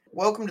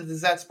Welcome to the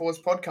Zatch Sports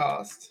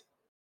Podcast.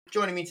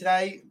 Joining me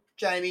today,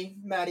 Jamie,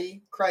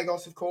 Matty,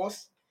 Craigos, of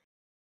course.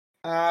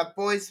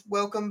 Boys,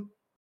 welcome.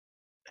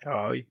 How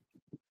are you?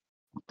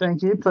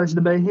 Thank you. Pleasure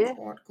to be here.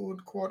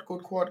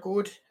 Quite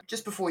good.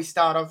 Just before we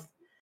start, I've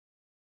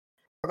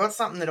got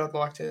something that I'd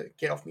like to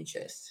get off my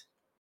chest.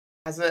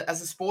 As a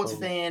sports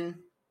fan,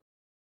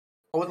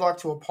 I would like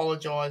to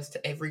apologise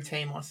to every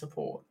team I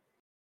support.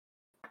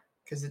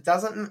 Because it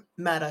doesn't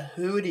matter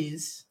who it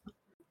is.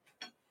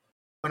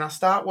 When I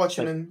start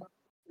watching them,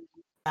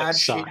 bad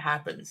shit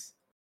happens.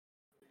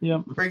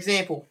 Yep. For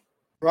example,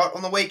 right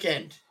on the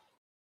weekend,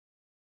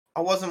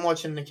 I wasn't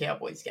watching the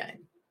Cowboys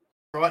game.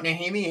 Right, now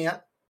hear me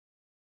out.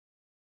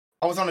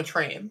 I was on a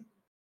tram.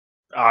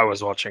 I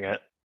was watching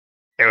it.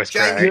 It was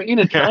Jamie, great. You're in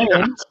a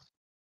tram.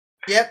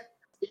 Yep.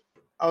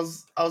 I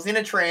was in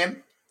a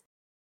tram.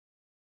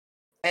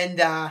 And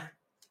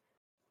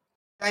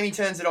Jamie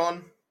turns it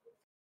on.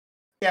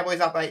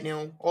 Cowboys up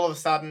 8-0. All of a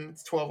sudden,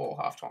 it's 12-all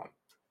halftime.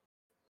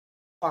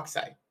 Fuck's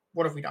sake.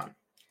 What have we done?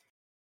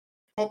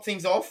 Top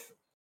things off.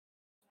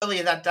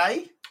 Earlier that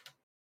day,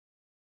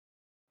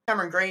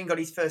 Cameron Green got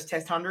his first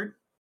Test 100.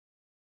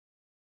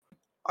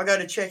 I go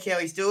to check how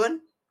he's doing.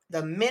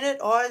 The minute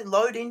I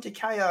load into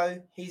KO,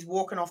 he's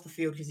walking off the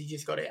field because he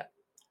just got out.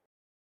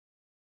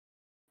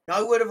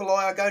 No word of a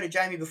lie. I go to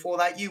Jamie before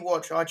that. You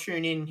watch. I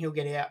tune in. He'll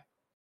get out.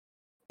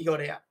 He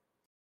got out.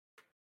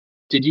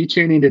 Did you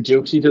tune into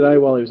Jilksy today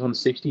while he was on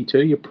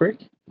 62, you prick?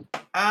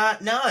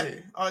 No.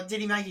 Did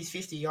he make his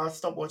 50? I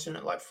stopped watching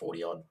at like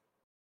 40 odd.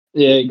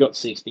 Yeah, he got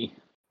 60.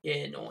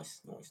 Yeah,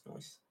 nice.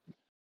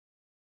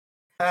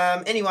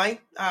 Anyway,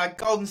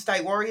 Golden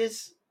State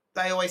Warriors,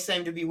 they always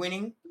seem to be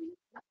winning.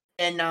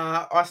 And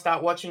I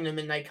start watching them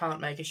and they can't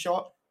make a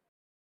shot.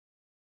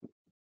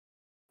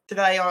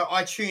 Today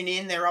I tune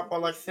in, they're up by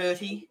like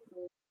 30.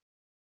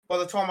 By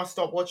the time I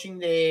stop watching,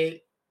 they're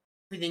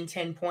within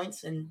 10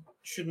 points and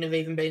shouldn't have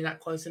even been that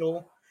close at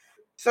all.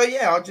 So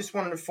yeah, I just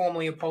wanted to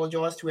formally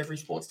apologise to every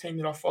sports team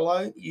that I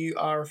follow. You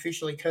are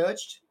officially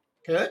Kirched.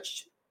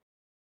 Churched.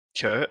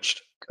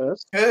 Kirched.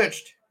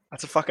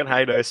 That's a fucking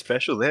Hado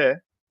special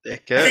there. Yeah,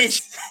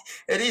 Kirched.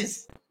 It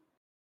is.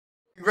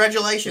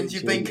 Congratulations,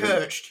 you've been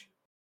Kirched.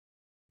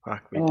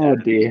 Fuck me, Oh,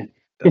 Dad. dear.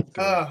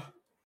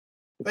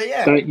 But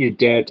yeah. Don't you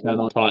dare turn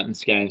on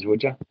Titans games,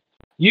 would you?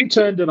 You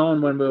turned it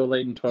on when we were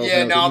leading 12.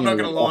 Yeah, no, I'm not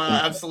going to lie.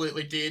 I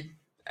absolutely did.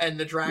 And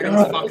the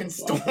Dragons fucking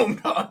stormed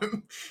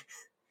home.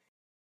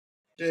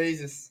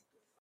 Jesus.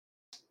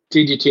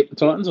 Did you tip the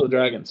Titans or the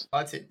Dragons?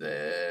 I tipped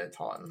the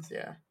Titans,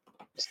 yeah.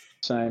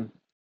 Same.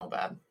 Not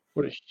bad.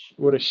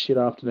 What a shit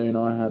afternoon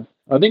I had.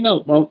 I think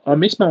I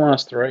missed my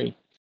last three.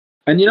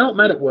 And you know what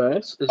made it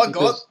worse? I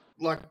got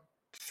like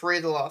 3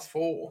 of the last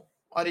 4.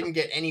 I didn't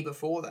get any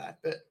before that,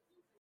 but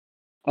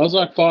I was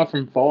like 5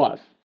 from 5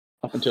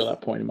 up until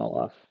that point in my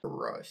life.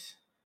 gross.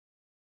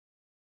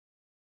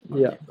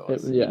 Yeah,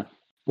 yeah.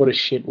 What a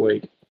shit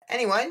week.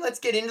 Anyway, let's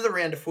get into the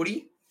round of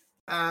footy.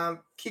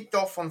 Kicked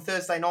off on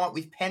Thursday night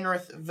with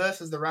Penrith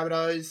versus the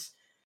Rabbitohs.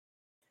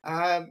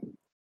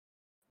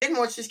 Didn't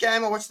watch this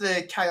game. I watched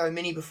the KO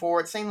mini before.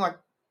 It seemed like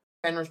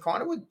Penrith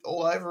kind of were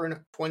all over in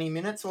 20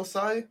 minutes or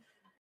so.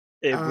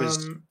 It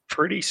was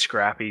pretty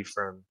scrappy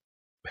from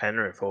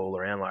Penrith all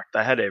around. Like,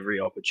 they had every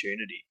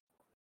opportunity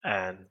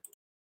and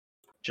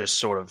just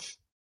sort of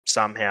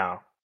somehow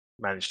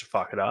managed to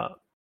fuck it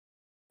up.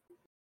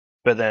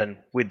 But then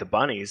with the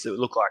Bunnies, it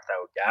looked like they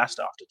were gassed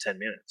after 10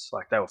 minutes.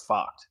 Like, they were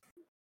fucked.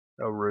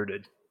 They were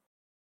rooted.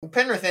 Well,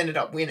 Penrith ended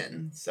up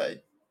winning, so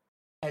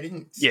they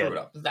didn't screw it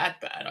up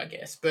that bad, I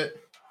guess. But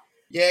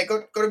yeah,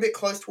 got a bit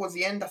close towards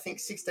the end. I think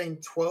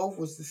 16-12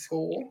 was the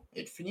score.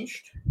 It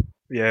finished.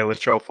 Yeah,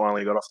 Latrell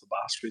finally got off the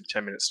bus with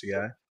 10 minutes to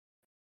go.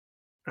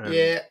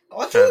 Yeah,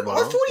 I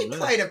thought he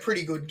played a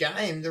pretty good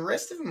game. The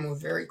rest of them were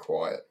very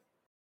quiet.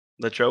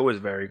 Latrell was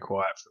very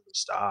quiet from the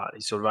start.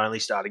 He sort of only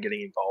started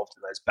getting involved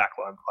in those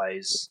backline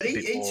plays a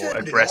bit more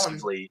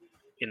aggressively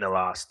in the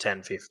last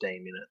 10,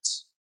 15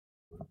 minutes.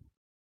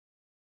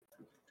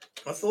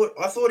 I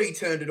thought he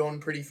turned it on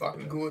pretty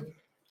fucking good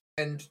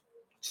and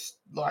just,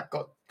 like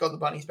got the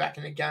Bunnies back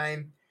in the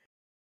game.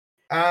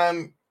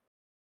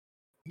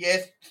 Yeah,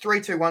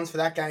 3-2-1s for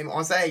that game.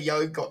 Isaiah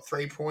Yeo got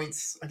 3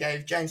 points. I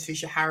gave James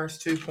Fisher-Harris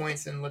 2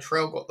 points and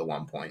Latrell got the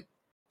 1 point.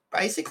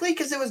 Basically,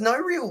 because there was no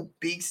real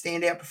big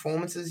standout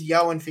performances.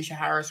 Yeo and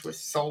Fisher-Harris were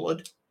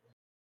solid.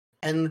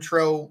 And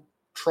Latrell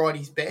tried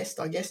his best,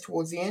 I guess,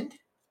 towards the end.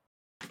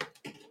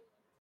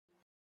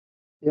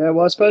 Yeah,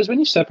 well, I suppose when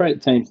you separate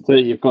the teams too,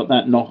 you've got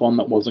that knock-on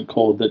that wasn't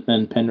called that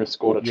then Penrith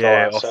scored a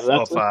try. So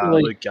that's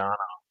Luke Garner.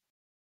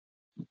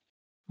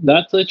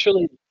 That's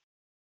literally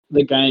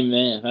the game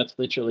there. That's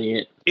literally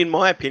it. In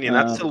my opinion,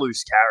 that's a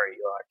loose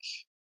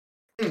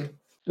carry.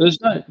 There's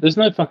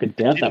no fucking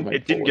doubt that way.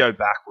 It didn't go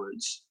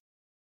backwards.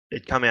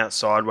 It come out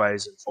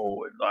sideways and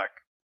forward. Like,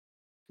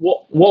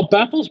 what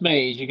baffles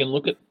me is you can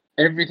look at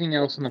everything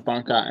else in the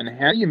bunker and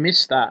how you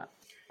miss that.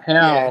 How?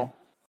 Yeah.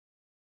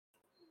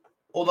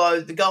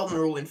 Although the golden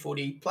rule in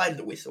footy, play to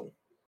the whistle.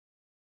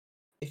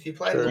 If you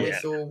play to the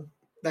whistle,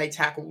 they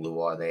tackle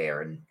Luai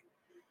there and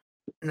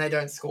they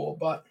don't score.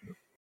 But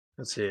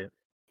That's it.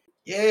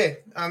 Yeah,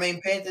 I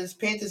mean, Panthers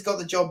got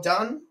the job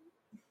done.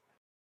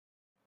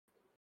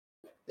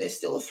 They're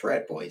still a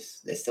threat,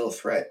 boys. They're still a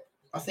threat.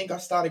 I think I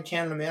started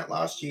counting them out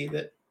last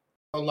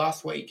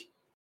week.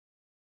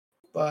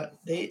 But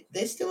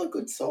they're still a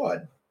good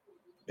side.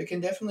 They can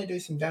definitely do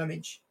some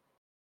damage.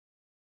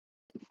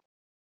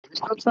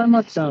 It's not so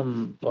much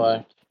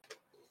like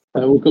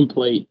they will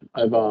complete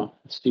over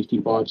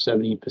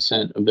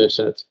 65-70% of their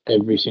sets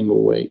every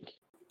single week.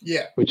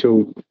 Yeah. Which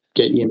will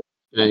get you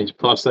games.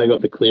 Plus they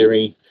got the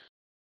Cleary.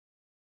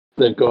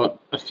 They've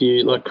got a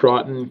few like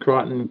Crichton.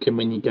 Crichton can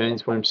win you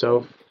games by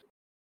himself.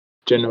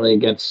 Generally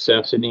against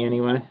South Sydney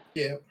anyway.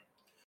 Yeah.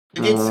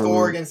 He did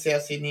score against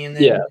South Sydney and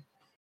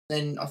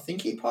then I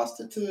think he passed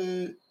it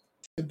to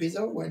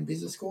Bizza when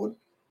Bizza scored.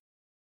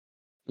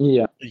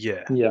 Yeah.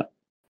 Yeah.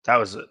 That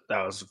was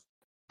a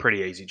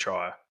pretty easy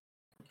try.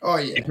 Oh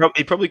yeah.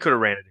 He probably could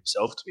have ran it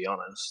himself, to be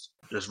honest.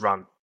 Just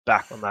run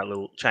back on that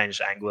change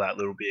the angle that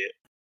little bit.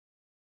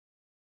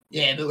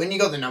 Yeah, but when you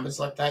got the numbers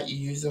like that, you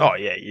use them. Oh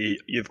yeah,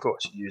 you of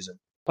course you use them.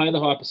 Play the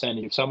high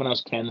percentage. If someone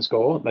else can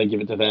score, they give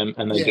it to them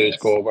and they do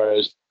score.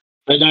 Whereas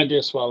they don't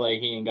just swallow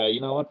here and go,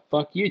 you know what,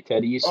 fuck you,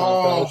 Teddy. You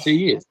signed for another 2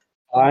 years.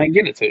 I ain't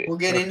give it to you. We'll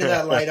get into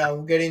that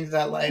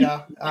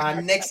later.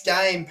 Next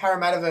game,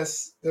 Parramatta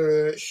versus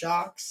the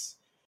Sharks.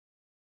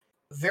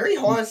 Very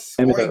high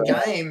scoring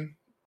game.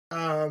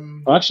 I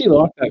actually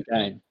liked that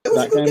game. It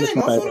was a good game.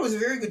 I thought it was a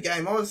very good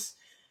game.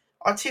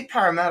 I tipped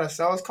Parramatta,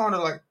 so I was kind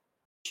of like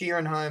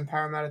cheering home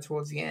Parramatta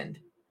towards the end.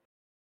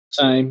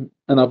 Same,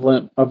 and I've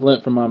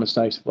learnt from my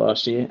mistakes of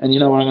last year. And you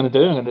know what I'm going to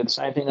do? I'm going to do the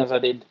same thing as I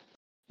did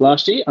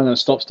last year. I'm going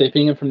to stop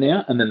stepping them from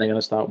now, and then they're going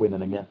to start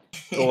winning again.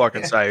 All I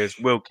can say is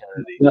Will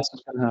Kennedy. That's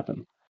what's going to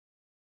happen.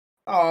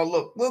 Oh,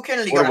 look, Will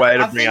Kennedy what a way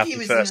to bring up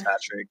the first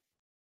hat-trick.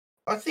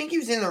 I think he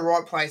was in the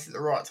right place at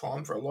the right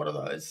time for a lot of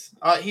those.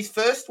 His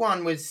first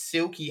one was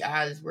silky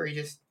as, where he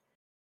just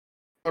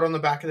got on the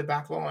back of the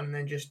back line and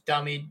then just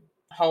dummied,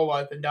 hole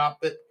opened up.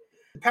 But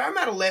the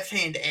Parramatta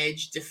left-hand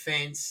edge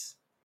defence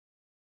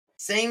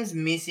seems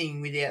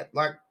missing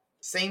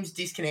seems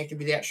disconnected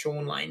without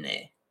Sean Lane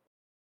there.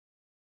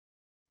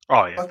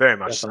 Oh, yeah, very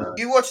much so.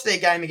 You watch their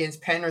game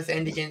against Penrith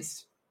and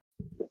against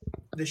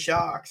the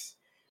Sharks,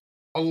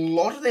 a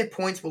lot of their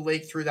points will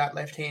leak through that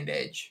left-hand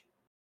edge.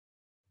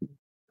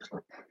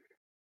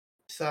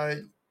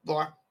 So,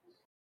 like,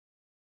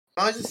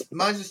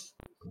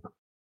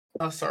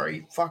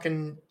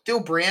 Dill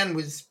Brown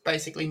was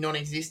basically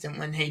non-existent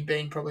when he'd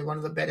been probably one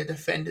of the better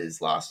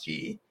defenders last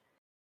year.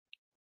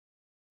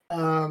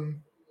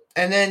 And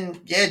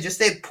then, just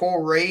their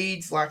poor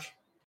reads, like,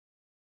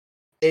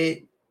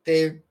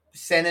 their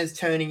centers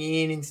turning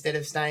in instead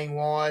of staying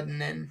wide, and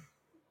then,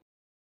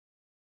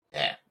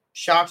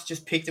 Sharks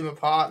just picked him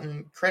apart,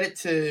 and credit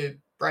to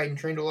Braden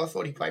Trindle. I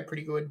thought he played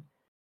pretty good.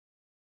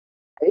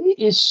 He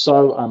is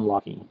so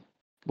unlucky,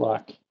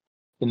 like,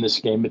 in the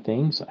scheme of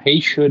things.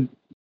 He should,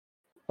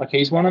 like,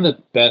 he's one of the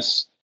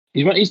best.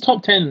 He's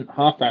top 10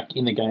 halfback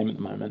in the game at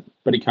the moment,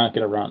 but he can't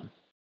get a run.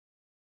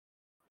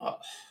 Oh,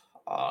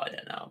 I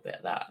don't know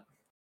about that.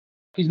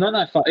 He's not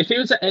that far. If he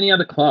was at any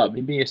other club,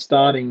 he'd be a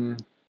starting,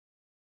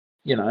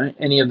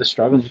 any of the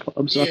struggling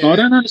clubs. Yeah. Like, I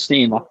don't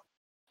understand. Like,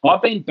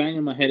 I've been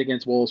banging my head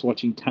against walls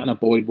watching Tanner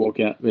Boyd walk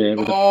out there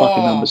with a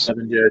fucking number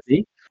 7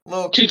 jersey.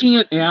 Look, kicking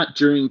it out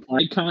during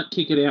play. Can't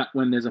kick it out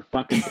when there's a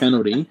fucking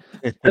penalty.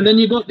 And then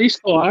you got this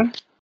guy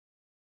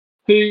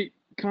who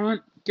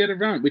can't get a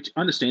run, which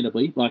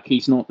understandably, like,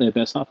 he's not their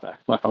best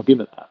halfback. Like, I'll give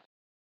it that.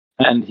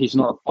 And he's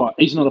not a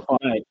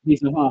 5'8".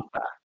 He's a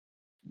halfback.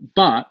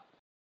 But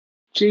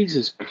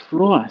Jesus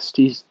Christ,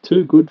 he's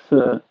too good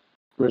for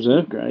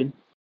reserve grade.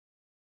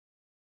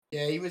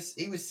 Yeah, he was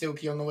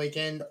silky on the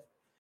weekend.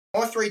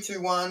 My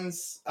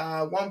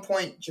 3-2-1s, 1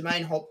 point,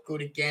 Jermaine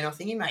Hopgood again. I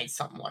think he made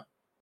something like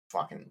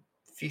fucking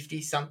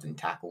 50-something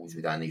tackles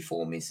with only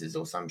 4 misses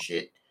or some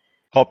shit.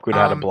 Hopgood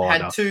had a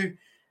blinder.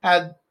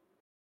 Had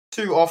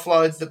two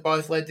offloads that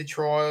both led to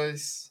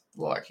tries.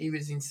 Like, he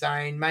was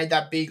insane. Made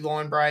that big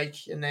line break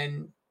and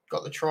then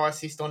got the try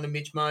assist onto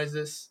Mitch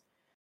Moses.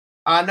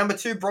 Number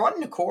 2,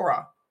 Brighton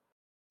Nakora.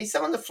 He's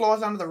someone that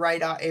flies under the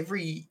radar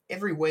every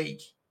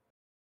week.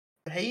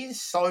 But he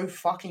is so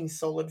fucking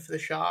solid for the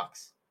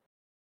Sharks.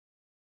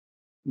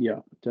 Yeah,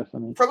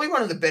 definitely. Probably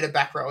one of the better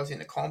back rowers in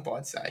the comp,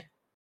 I'd say.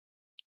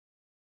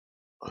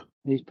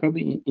 He's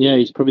probably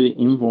the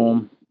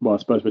inform. Well, I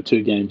suppose we're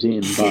 2 games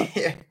in, but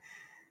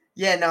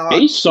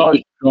he's so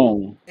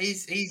strong.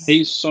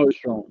 He's so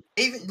strong.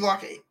 Even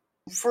like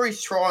for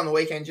his try on the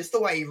weekend, just the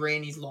way he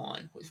ran his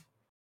line was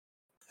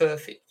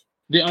perfect.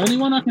 The only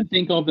one I can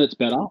think of that's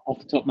better off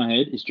the top of my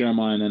head is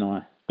Jeremiah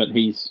Nanai, but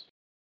he's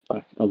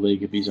like a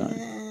league of his own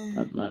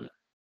at the moment.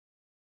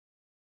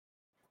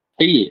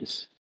 He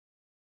is.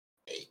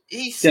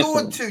 He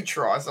scored 2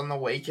 tries on the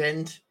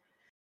weekend.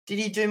 Did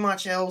he do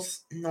much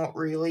else? Not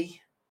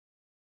really.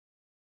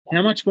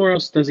 How much more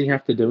else does he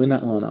have to do in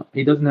that lineup?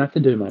 He doesn't have to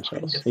do much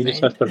else. He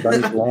just has to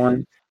run his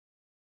line.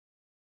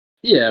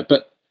 Yeah,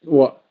 but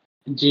what?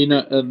 Do you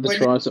know the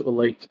tries that were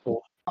leaked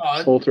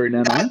all through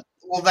Nanai?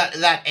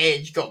 That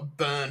edge got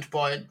burnt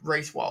by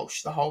Reece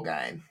Walsh the whole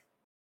game.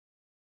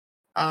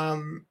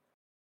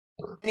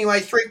 Anyway,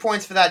 3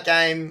 points for that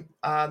game.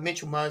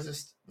 Mitchell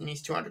Moses in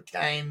his 200th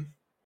game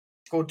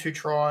scored 2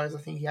 tries. I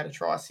think he had a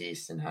try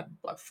assist and had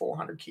like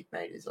 400 kick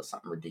meters or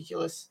something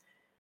ridiculous.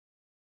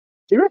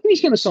 Do you reckon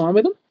he's going to sign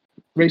with them?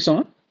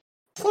 Re-sign?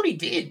 I thought he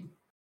did.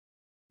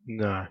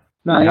 No,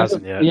 he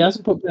hasn't yet. He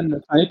hasn't put pen in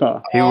the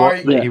paper.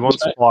 He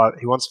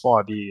wants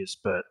 5 years,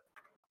 but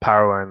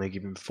Paro only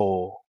give him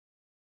 4.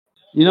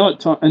 You know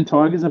what? And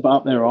Tigers have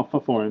upped their offer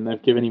for him.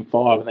 They've given him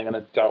 5, and they're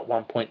going to go at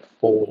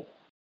 1.4.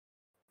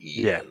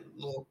 Yeah.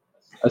 Look,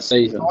 a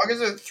season.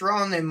 Tigers are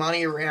throwing their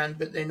money around,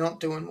 but they're not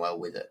doing well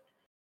with it.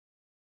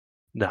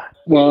 No.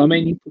 Well, I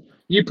mean,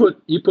 you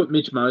put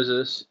Mitch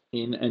Moses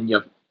in, and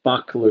you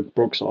fuck Luke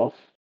Brooks off.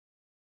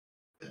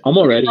 I'm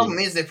already. The problem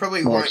is they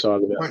probably more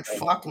won't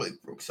fuck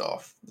Luke Brooks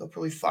off. They'll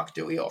probably fuck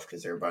Dewey off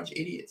because they're a bunch of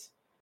idiots.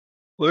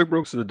 Luke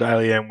Brooks is a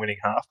Daily M winning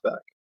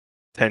halfback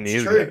 10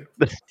 years ago.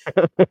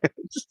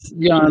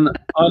 Yeah,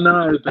 I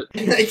know, but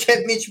they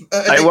kept Mitch.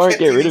 They won't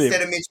get rid of him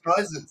instead of Mitch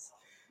Moses.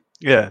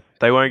 Yeah,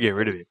 they won't get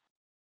rid of him.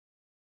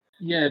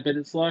 Yeah, but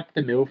it's like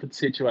the Milford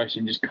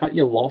situation. Just cut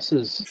your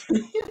losses.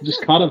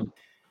 Just cut them.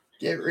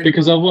 Get rid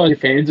because of otherwise your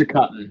fans are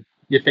cutting.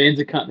 Your fans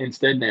are cutting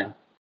instead now.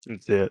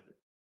 That's it.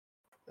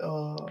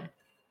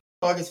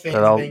 Tigers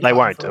fans they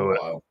won't do it.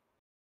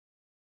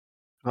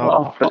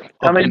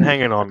 I've been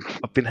hanging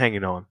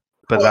on.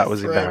 But that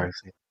was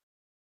embarrassing.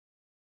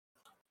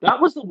 That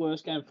was the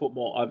worst game of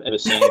football I've ever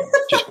seen,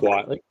 just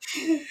quietly.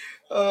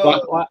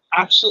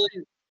 Actually,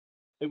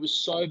 it was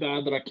so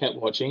bad that I kept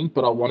watching,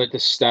 but I wanted to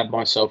stab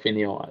myself in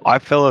the eyes. I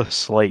fell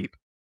asleep.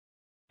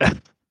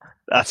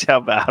 That's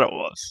how bad it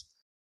was.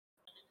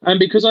 And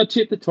because I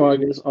tipped the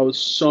Tigers, I was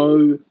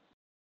so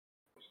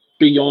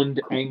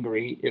beyond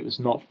angry, it was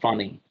not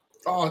funny.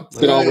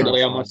 That I would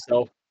allow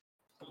myself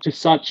to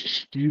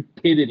such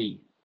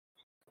stupidity.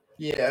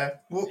 Yeah.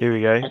 Here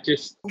we go.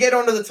 We'll get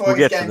on to the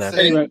Tigers game soon.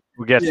 Anyway,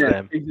 we'll get to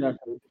them.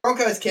 Exactly.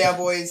 Broncos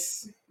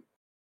Cowboys.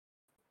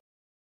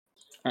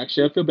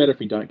 Actually, I feel better if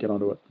we don't get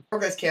onto it.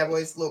 Broncos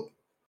Cowboys. Look,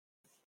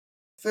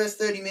 first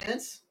 30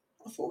 minutes,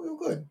 I thought we were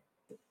good.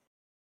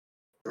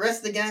 The rest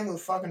of the game, we were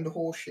fucking to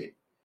horse shit.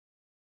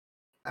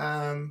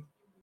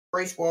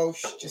 Reece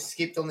Walsh just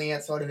skipped on the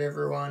outside of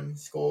everyone,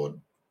 scored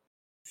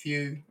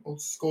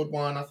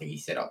one. I think he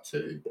set up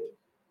 2.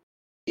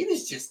 He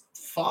was just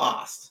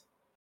fast.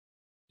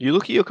 You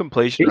look at your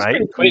completion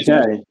rate. Quick,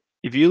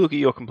 if you look at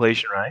your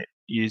completion rate,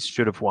 you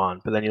should have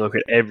won. But then you look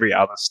at every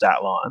other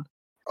stat line.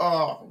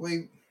 I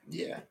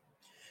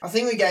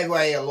think we gave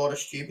away a lot of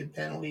stupid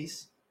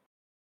penalties.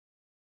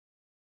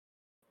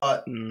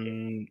 But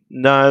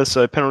no,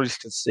 so penalties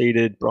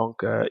conceded,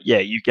 Bronco. Yeah,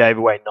 you gave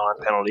away 9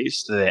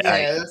 penalties to their 8.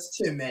 Yeah, that's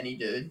too many,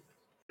 dude.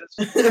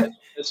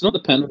 It's not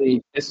the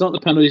penalty. It's not the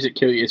penalties that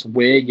kill you. It's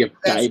where you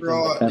gave them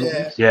the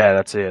penalties. Yeah,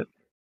 that's it.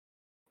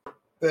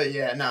 But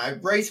yeah, no,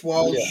 Reece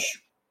Walsh,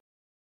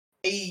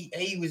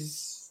 he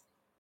was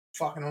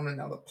fucking on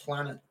another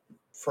planet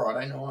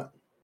Friday night.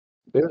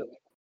 Yeah,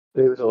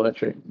 it was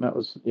electric. That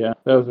was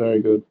very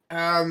good.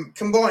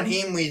 Combine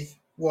him with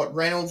what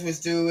Reynolds was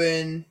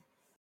doing.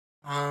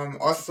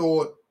 I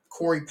thought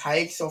Corey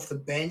Pakes off the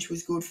bench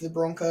was good for the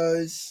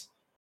Broncos.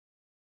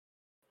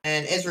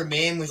 And Ezra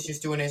Mam was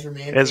just doing Ezra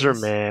Mam. Ezra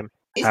Mam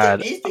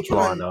he's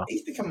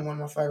becoming one of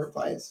my favourite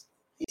players.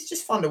 He's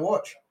just fun to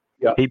watch.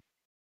 Yeah.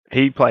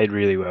 He played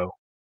really well.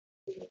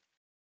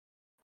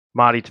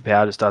 Marty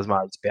Tapau just does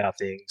Marty Tapau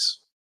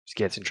things. Just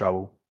gets in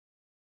trouble.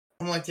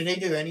 I'm like, did he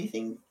do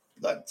anything?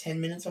 Like 10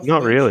 minutes off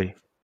Not really.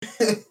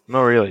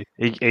 Not really.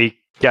 He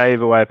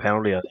gave away a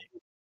penalty, I think.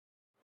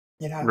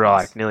 It happens.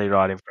 Right, nearly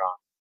right in front.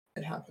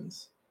 It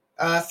happens.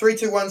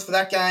 3-2-1s for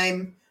that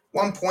game.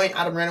 1 point,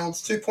 Adam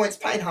Reynolds. 2 points,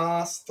 Payne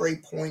Haas. 3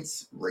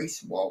 points,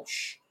 Reece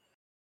Walsh.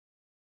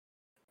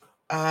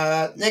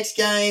 Next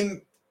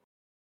game,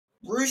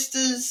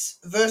 Roosters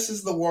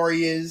versus the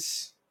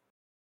Warriors.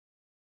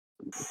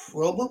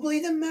 Probably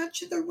the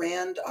match of the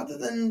round, other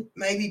than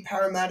maybe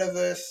Parramatta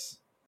versus...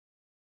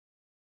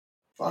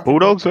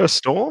 Bulldogs versus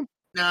Storm?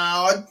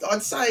 No,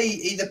 I'd say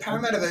either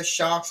Parramatta versus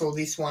Sharks or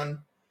this one.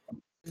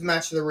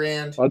 Match of the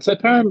round. I'd say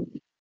Para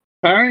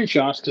and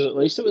Sharks, because at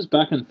least it was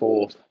back and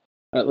forth.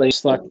 At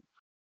least, like,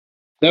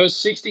 there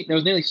was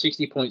nearly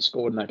 60 points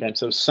scored in that game,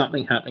 so there was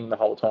something happening the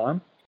whole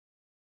time.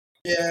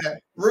 Yeah.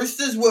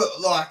 Roosters were,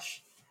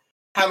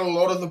 had a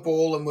lot of the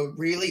ball and were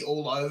really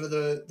all over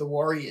the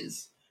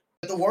Warriors.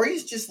 But the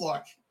Warriors just,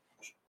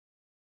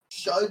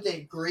 showed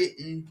their grit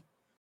and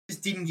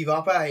just didn't give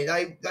up,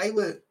 eh? They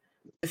were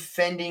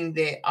defending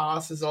their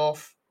asses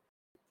off.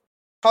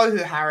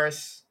 Tohu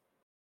Harris...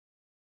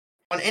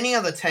 On any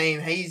other team,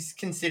 he's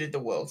considered the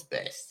world's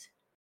best.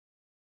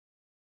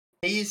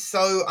 He is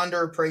so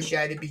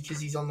underappreciated because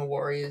he's on the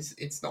Warriors.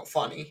 It's not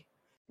funny.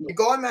 The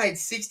guy made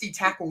 60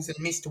 tackles and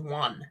missed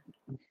 1.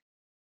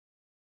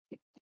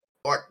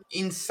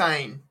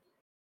 Insane.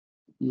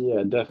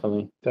 Yeah,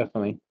 definitely.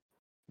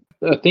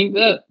 I think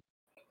that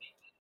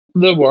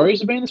the Warriors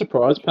have been a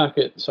surprise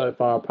packet so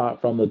far,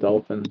 apart from the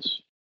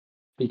Dolphins,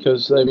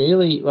 because they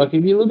really, if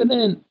you look at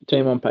their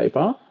team on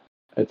paper,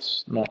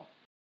 it's not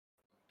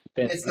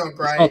It's not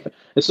great.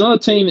 It's not a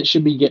team that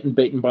should be getting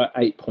beaten by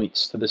 8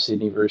 points to the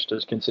Sydney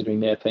Roosters, considering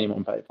their team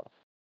on paper.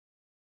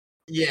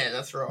 Yeah,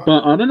 that's right.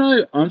 But I don't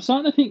know. I'm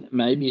starting to think that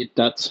maybe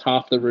that's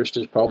half the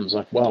Roosters' problems.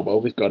 Like, well,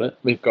 we've got it.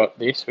 We've got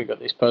this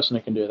person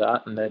who can do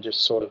that, and they're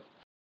just sort of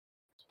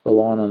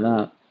relying on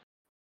that.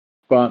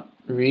 But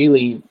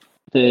really,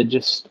 they're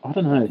just, I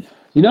don't know.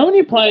 You know when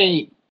you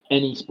play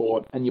any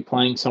sport and you're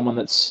playing someone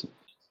that's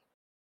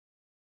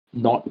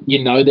not,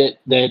 you know that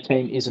their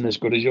team isn't as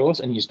good as yours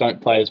and you just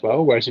don't play as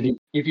well. Whereas if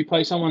you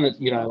play someone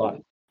that, you know,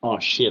 like, oh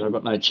shit, I've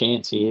got no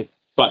chance here,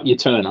 but you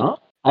turn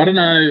up. I don't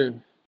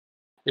know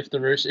if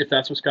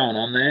that's what's going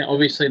on there.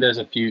 Obviously, there's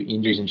a few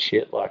injuries and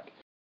shit. Like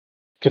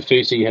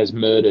Kafusi has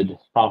murdered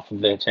half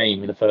of their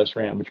team in the first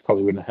round, which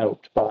probably wouldn't have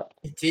helped. But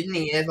didn't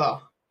he ever?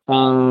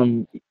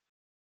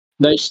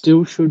 They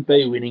still should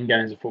be winning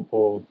games of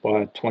football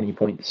by 20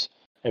 points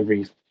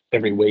every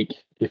week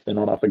if they're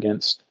not up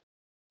against,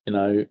 you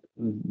know,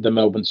 the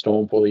Melbourne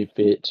Storm fully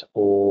fit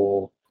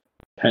or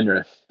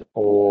Penrith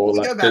or we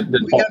go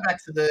back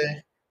to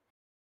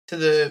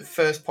the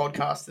first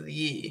podcast of the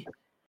year.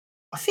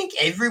 I think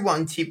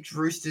everyone tipped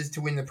Roosters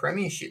to win the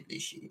premiership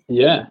this year.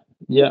 Yeah.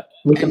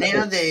 And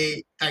now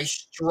they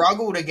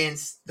struggled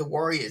against the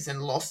Warriors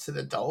and lost to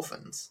the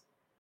Dolphins.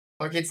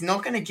 Like, it's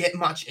not going to get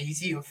much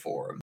easier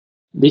for them.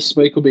 This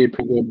week will be a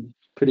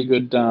pretty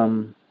good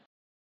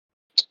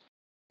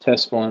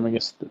test for them, I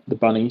guess, the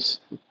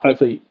Bunnies.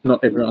 Hopefully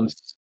not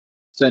everyone's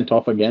sent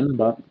off again,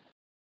 but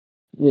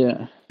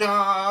yeah. No,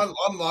 I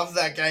love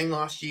that game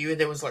last year where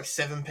there was like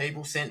 7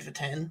 people sent for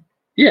 10.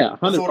 Yeah.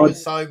 I thought it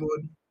was so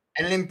good.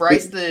 And it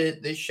embraced the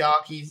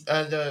Sharkies,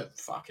 the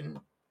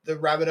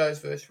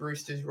Rabbitohs versus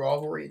Roosters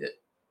rivalry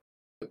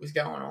that was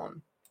going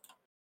on.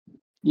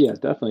 Yeah,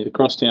 definitely. The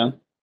crosstown.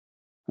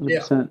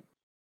 100%.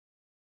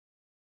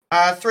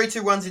 Yeah.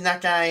 3-2-1s in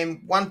that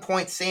game. 1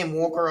 point, Sam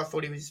Walker. I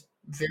thought he was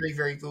very,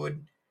 very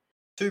good.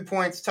 2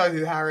 points,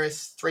 Tohu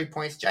Harris. 3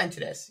 points, James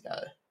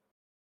Tedesco.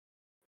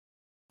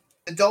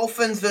 The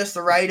Dolphins versus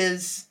the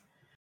Raiders.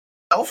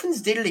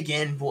 Dolphins did it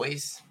again,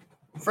 boys.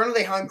 In front of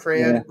their home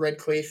crowd at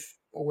Redcliffe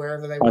or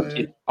wherever they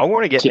were. I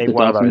want to get me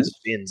one of those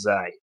fins,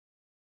 eh?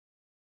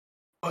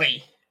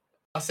 Oi.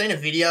 I've seen a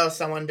video of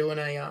someone doing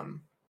a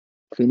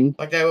Finny?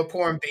 Like they were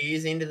pouring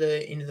beers into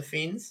the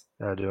fins.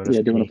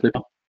 Doing a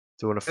flipper.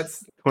 Doing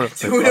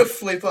a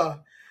flipper.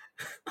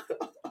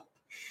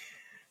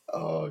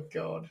 Oh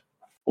God.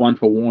 One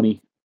for Warnie.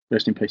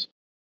 Rest in peace.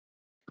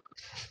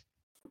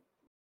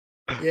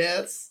 Yeah,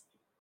 it's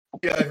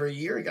over a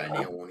year ago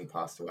now. Warnie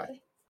passed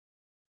away.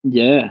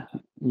 Yeah.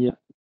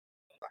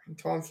 Fucking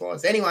time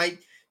flies. Anyway,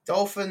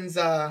 Dolphins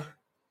the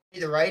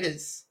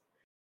Raiders.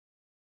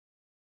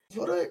 A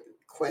lot of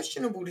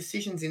questionable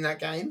decisions in that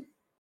game.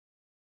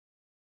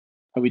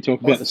 Are we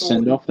talking about the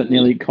send-off that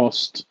nearly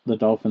cost the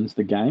Dolphins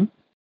the game?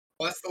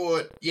 I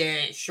thought,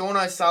 Sean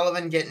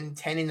O'Sullivan getting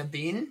 10 in the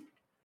bin.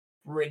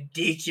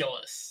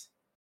 Ridiculous.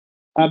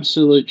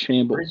 Absolute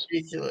shambles.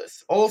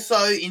 Ridiculous.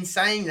 Also, in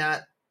saying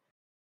that,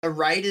 the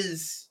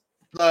Raiders,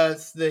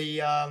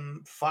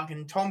 the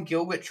fucking Tom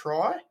Gilbert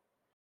try,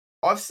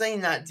 I've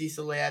seen that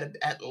disallowed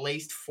at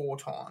least 4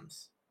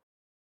 times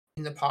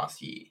in the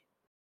past year.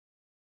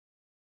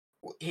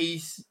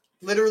 He's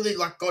literally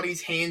like got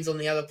his hands on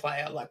the other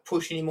player, like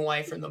pushing him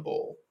away from the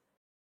ball.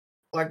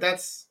 Like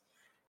that's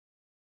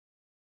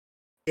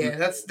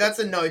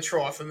a no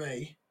try for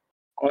me.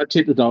 I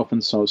tipped the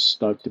Dolphins, so I was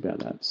stoked about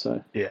that.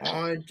 So yeah,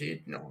 I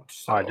did not.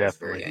 So I definitely was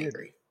very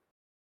angry.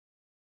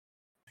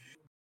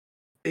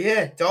 But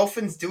yeah,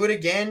 Dolphins do it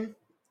again.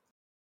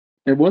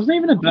 It wasn't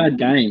even a bad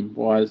game,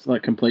 wise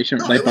like completion.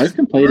 No, they both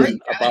completed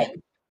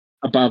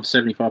above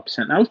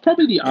 75%. That was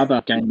probably the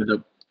other game of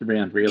the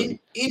round, really.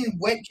 In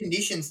wet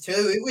conditions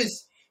too. It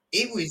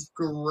was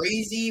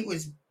greasy. It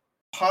was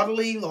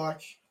puddly.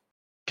 Like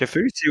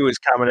Kafusi was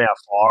coming out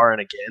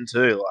firing again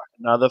too. Like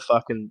another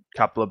fucking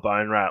couple of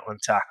bone rattling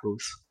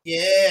tackles.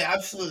 Yeah,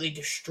 absolutely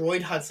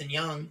destroyed Hudson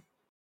Young.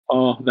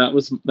 Oh,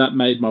 that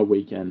made my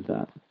weekend.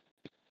 That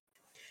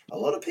a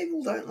lot of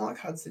people don't like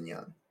Hudson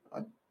Young.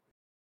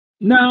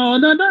 No, I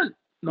don't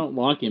not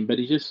like him, but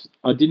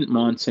I didn't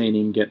mind seeing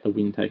him get the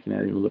wind taken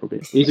out of him a little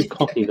bit. He's a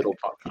cocky little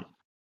fucker.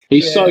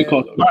 He's so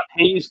cocky, but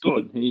he's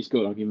good. He's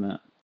good, I'll give him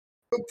that.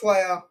 Good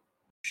player.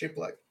 Shit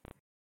bloke.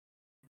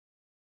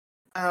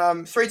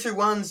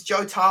 3-2-1s.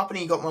 Joe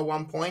Tarpany got my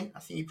 1 point. I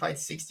think he played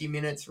 60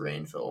 minutes,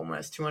 ran for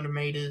almost 200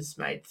 metres,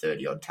 made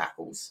 30-odd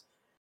tackles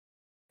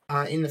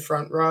in the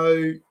front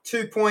row.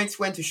 2 points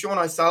went to Sean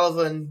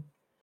O'Sullivan.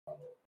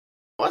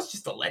 Was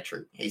just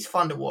electric. He's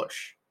fun to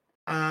watch.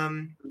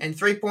 And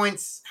 3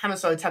 points,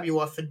 Hamiso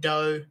Tabuai for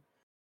Doe.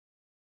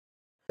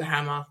 The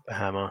Hammer.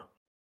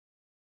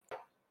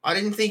 I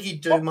didn't think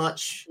he'd do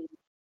much.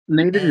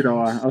 Neither did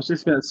I. I was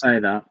just about to say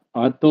that.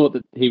 I thought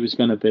that he was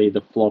going to be the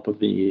flop of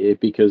the year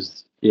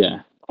because,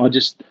 at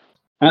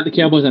the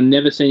Cowboys, I've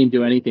never seen him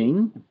do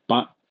anything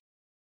but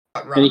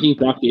anything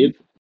productive.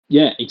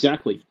 Yeah,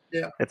 exactly.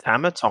 Yeah. It's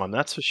hammer time,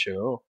 that's for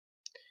sure.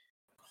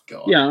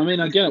 God. Yeah, I mean,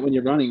 I get it when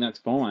you're running, that's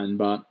fine,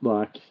 but,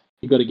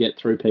 you got to get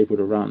through people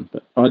to run.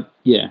 But,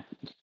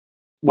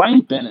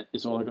 Wayne Bennett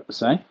is all I got to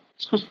say.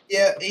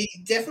 Yeah, he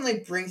definitely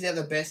brings out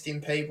the best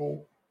in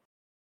people.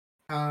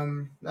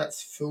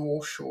 That's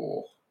for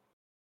sure.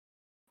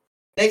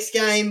 Next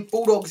game,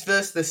 Bulldogs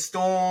versus the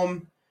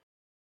Storm.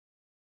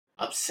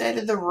 Upset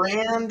of the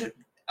round.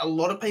 A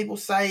lot of people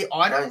say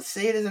I don't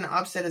see it as an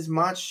upset as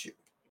much.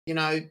 You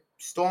know,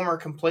 Storm are a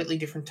completely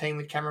different team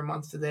with Cameron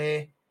Munster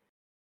there.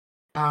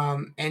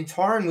 And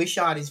Tyron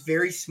Wishart is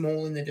very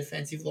small in the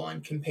defensive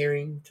line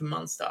comparing to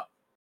Munster.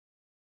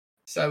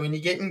 So when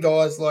you're getting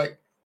guys like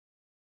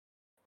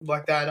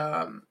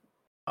that,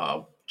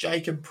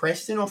 Jacob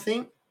Preston, I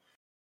think,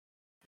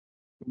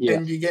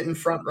 and you're getting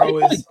front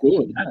rowers.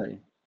 Good, hey?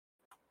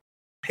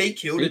 He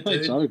killed it,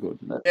 dude. So good.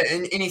 Yeah,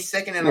 in his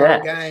second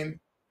NRL game,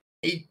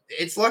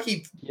 it's like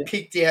he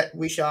picked out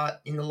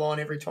Wishart in the line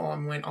every time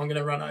and went, I'm going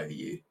to run over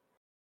you.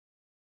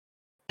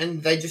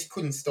 And they just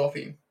couldn't stop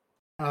him.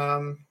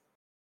 I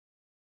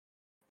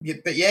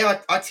tipped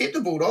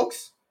the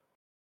Bulldogs.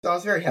 So I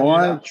was very happy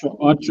with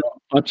that.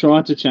 I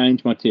tried to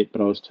change my tip,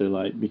 but I was too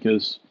late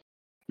because,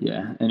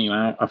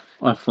 anyway,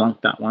 I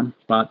flunked that one.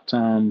 But,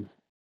 from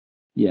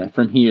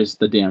here's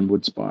the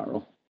downward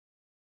spiral.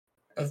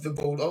 Of the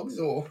Bulldogs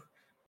or...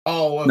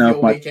 Oh, your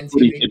weekend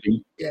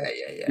tipping. Yeah.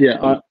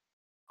 Yeah,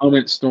 I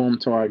went Storm,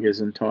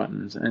 Tigers, and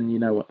Titans, and you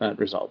know what that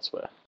results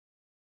were.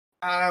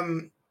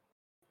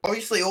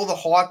 Obviously, all the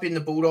hype in the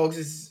Bulldogs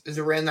is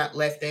around that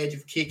left edge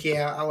of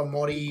Kickout,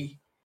 Alamotti,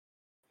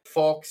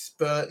 Fox,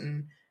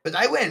 Burton. But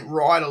they went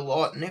right a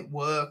lot, and it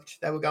worked.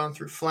 They were going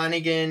through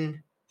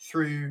Flanagan,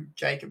 through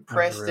Jacob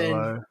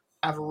Preston,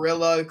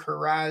 Averillo,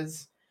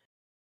 Carraz.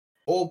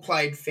 All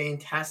played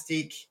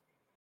fantastic.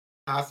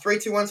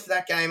 3-2-1s for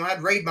that game. I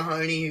had Reid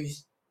Mahoney,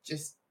 who's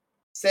just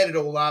set it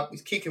all up,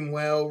 was kicking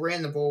well,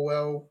 ran the ball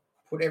well,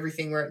 put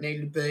everything where it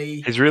needed to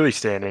be. He's really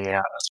standing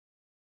out.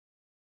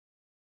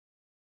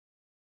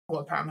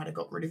 Well, Parramatta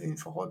got rid of him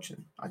for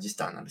Hodgson. I just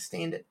don't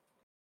understand it.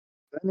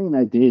 I think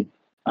they did.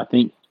 I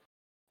think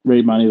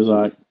Reid Mahoney was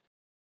like,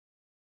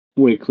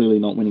 we're clearly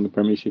not winning a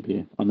premiership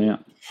here. I'm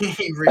out.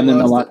 And then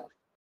they're like,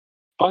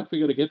 we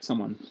got to get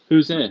someone.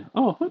 Who's there?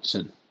 Oh,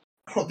 Hodgson.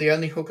 Oh, the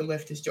only hooker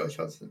left is Josh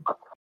Hodgson.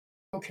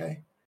 Okay.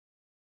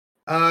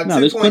 No,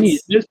 there's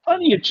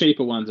plenty of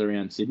cheaper ones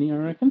around Sydney, I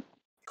reckon.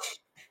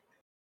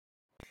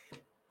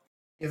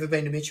 You ever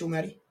been to Mitchell,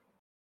 Matty?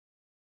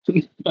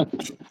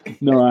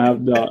 No, I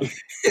have not.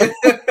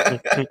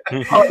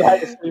 I'd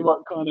hate to see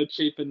what kind of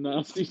cheap and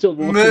nasty to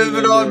walk.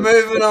 Moving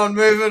on.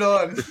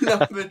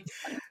 Number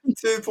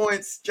 2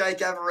 points, Jake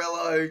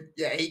Averillo.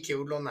 Yeah, he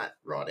killed on that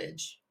right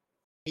edge.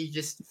 He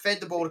just fed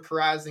the ball to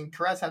Carraz, and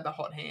Carraz had the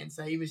hot hand,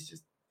 so he was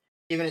just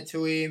giving it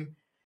to him.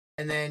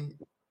 And then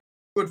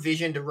good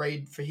vision to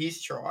Reid for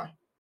his try.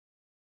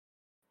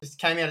 Just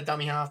came out of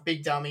dummy half,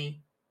 big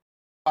dummy,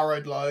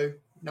 burrowed low,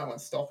 no one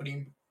stopping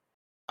him.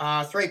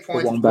 3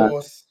 points, of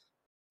course.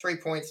 3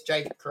 points,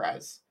 Jacob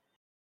Carraz.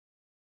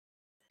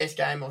 Best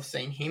game I've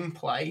seen him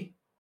play.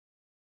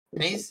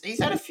 And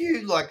he's had a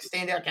few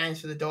standout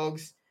games for the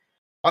Dogs.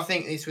 I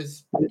think this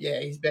was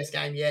his best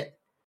game yet.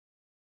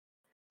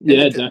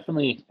 Yeah,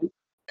 definitely.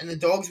 And the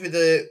Dogs with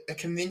a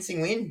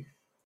convincing win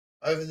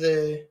over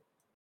the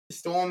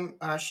Storm.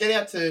 Shout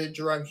out to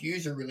Jerome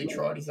Hughes, who really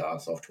tried his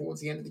ass off towards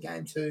the end of the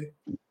game too.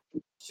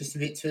 It's just a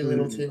bit too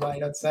little too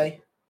late, I'd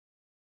say.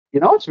 You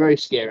know what's very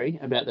scary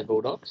about the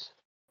Bulldogs?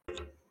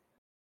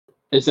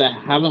 Is they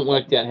haven't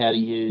worked out how to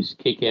use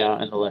kick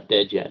out and the left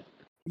edge yet.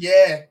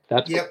 Yeah.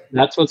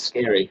 That's what's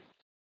scary.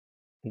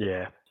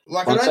 Yeah.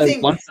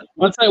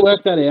 Once they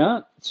work that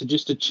out, it's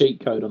just a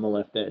cheat code on the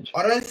left edge.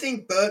 I don't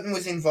think Burton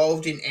was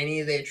involved in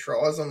any of their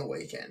tries on the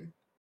weekend.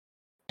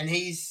 And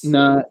he's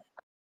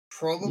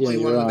probably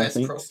one of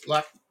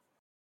the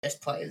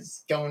best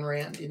players going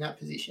around in that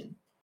position.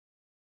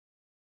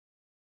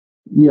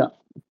 Yeah.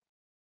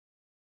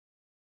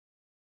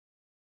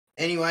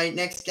 Anyway,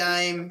 next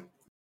game.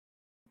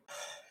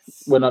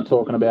 We're not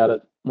talking about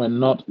it.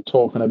 Knights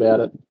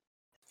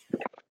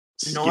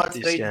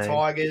beat the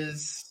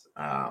Tigers.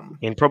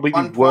 In probably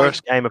the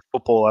worst game of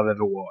football I've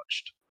ever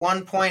watched.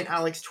 1 point,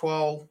 Alex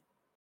Twal.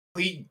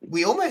 We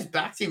almost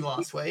backed him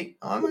last week.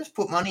 I almost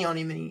put money on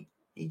him, and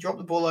he dropped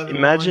the ball over the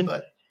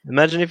line.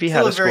 Imagine if he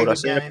had scored. I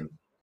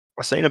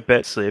seen a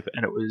bet slip,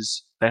 and it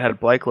was they had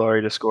Blake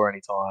Laurie to score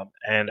any time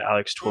and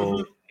Alex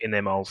Twal in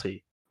their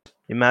multi.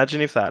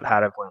 Imagine if that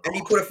had went. And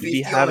he put a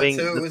 50 on it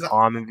too. It was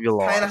time of your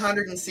life. Paying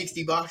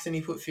 $160, and he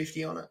put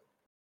 50 on it.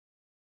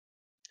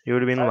 He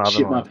would have been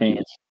loving my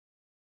pants.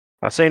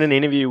 I've seen an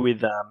interview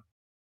with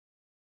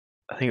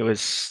I think it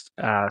was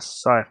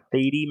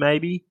Saifidi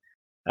maybe,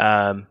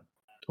 or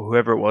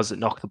whoever it was that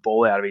knocked the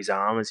ball out of his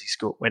arm as he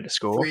went to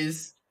score.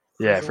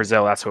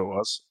 Frizzell, that's who it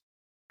was.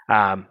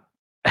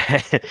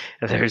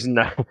 There is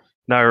no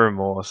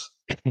remorse.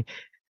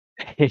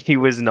 He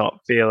was not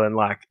feeling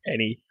like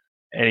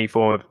any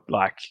form of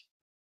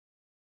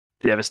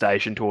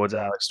devastation towards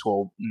Alex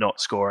Twal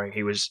not scoring.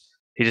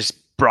 He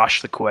just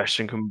brushed the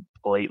question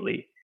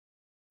completely.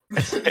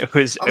 To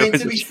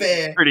be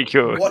fair, pretty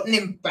cool. What an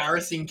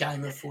embarrassing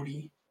game of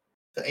footy.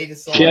 for either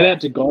side. Shout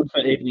out to God for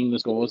evening the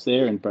scores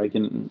there and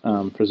breaking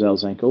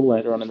Frizzell's ankle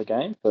later on in the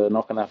game for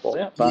knocking that ball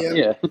out. But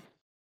yeah.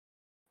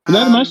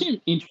 The most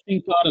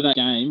interesting part of that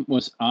game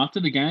was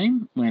after the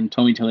game when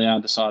Tommy Talau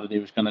decided he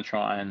was going to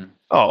try and...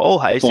 all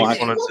Hastings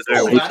wanted to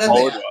do was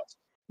apologise.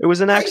 It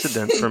was an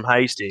accident from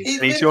Hastings.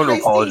 He's going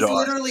to apologise.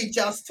 Hastings literally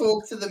just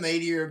talked to the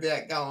media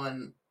about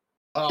going,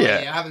 I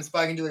haven't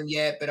spoken to him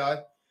yet, but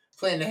I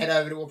plan to head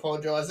over to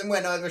apologise, and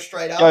went over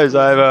straight up. Goes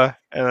over,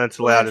 and that's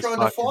allowed as fucking...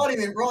 Trying to fight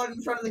him right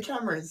in front of the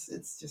cameras.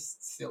 It's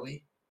just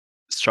silly.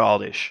 It's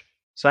childish.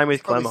 Same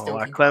with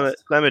Clemmer.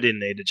 Clemmer didn't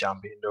need to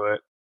jump into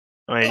it.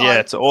 I mean,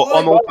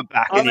 I'm all for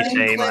backing your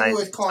team. Clemmer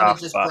was kind of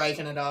just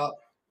breaking it up.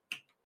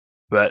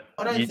 But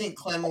I don't think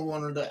Clemmer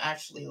wanted to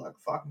actually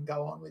fucking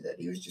go on with it.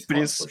 He was just. But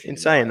in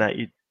saying that,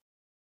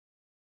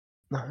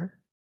 no.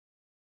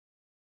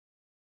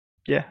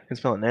 Yeah, I can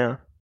smell it now.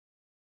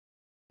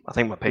 I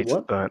think my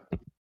pizza's burnt.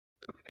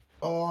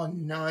 Oh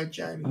no,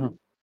 Jamie! Oh.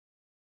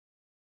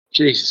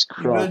 Jesus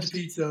Christ!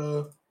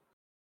 Pizza.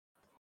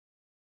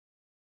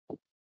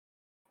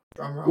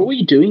 What were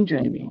you doing,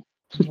 Jamie?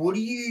 What are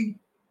you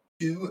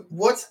doing?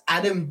 What's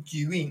Adam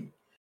doing?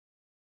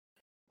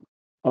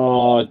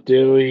 Oh,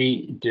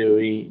 Dewey.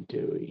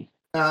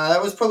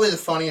 That was probably the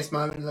funniest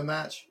moment of the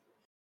match.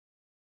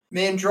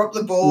 Man dropped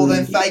the ball,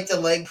 then faked a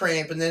leg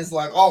cramp, and then it's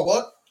like, oh,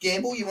 what?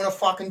 Gamble, you want to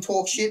fucking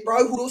talk shit,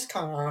 bro? Who else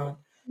can't?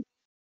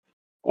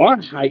 I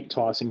hate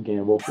Tyson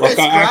Gamble. That's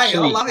great. I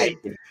love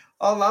him.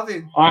 I love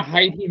him. I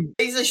hate him.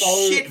 He's a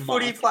shit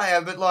footy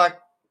player,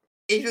 but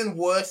even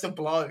worse a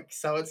bloke.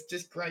 So it's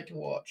just great to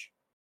watch.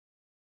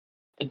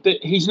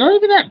 He's not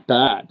even that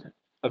bad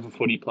of a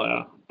footy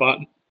player, but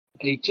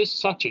he's just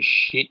such a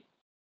shit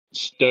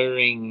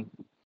stirring.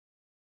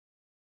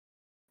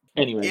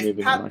 Anyway, if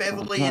Pat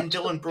Beverley and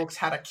Dylan Brooks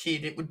had a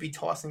kid, it would be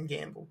Tyson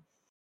Gamble.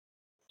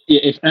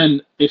 Yeah,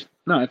 if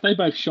they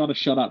both shot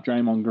up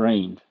Draymond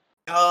Green.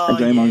 And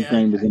Draymond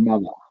Green was a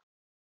mother.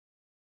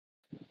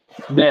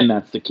 Then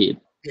that's the kid.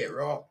 Yeah,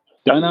 right.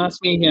 Don't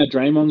ask me how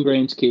Draymond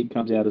Green's kid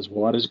comes out as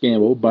white as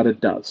Gamble, but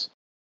it does.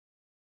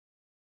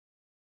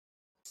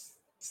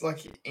 It's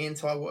like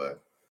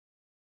anti-work.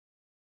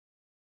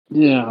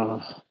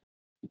 Yeah.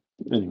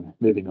 Anyway,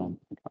 moving on.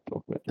 I can't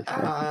talk about this.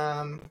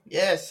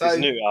 Yeah, so... There's a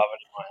new oven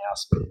in my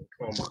house.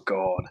 Oh, my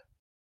God.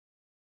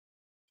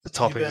 The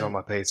toppings on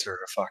my pizza are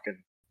fucking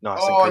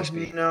nice and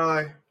crispy. Oh,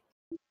 no.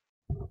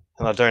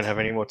 And I don't have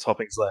any more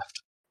toppings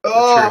left.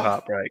 Oh, true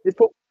heartbreak.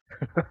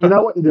 You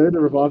know what you do to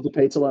revive the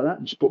pizza like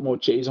that? Just put more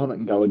cheese on it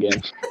and go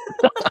again.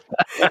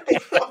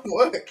 It won't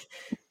work.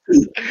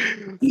 It's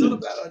not a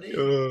bad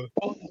idea.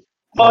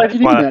 If you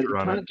think about it,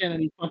 it can't get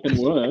any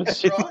fucking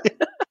worse. Right?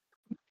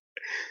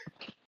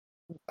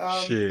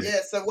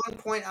 Yeah, so 1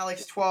 point,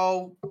 Alex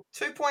 12.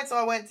 2 points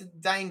I went to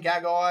Dane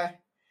Gagai.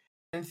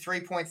 And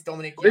 3 points,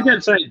 Dominic Young. We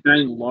can't say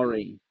Dane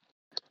Laurie.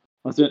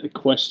 I was about to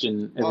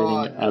question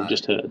everything I've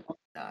just heard.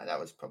 No, that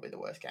was probably the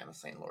worst game I've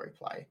seen Laurie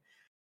play.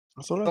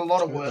 A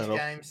lot of worse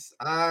games.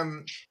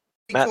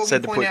 Matt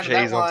said to put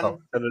cheese on top.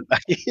 Put it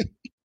back in.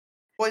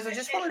 Boys, I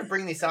just wanted to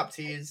bring this up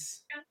to you.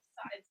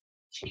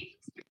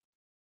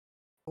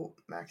 Oh,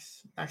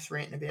 Max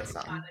ranting about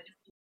something.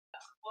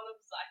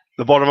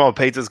 The bottom of the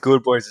pizza's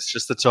good, boys. It's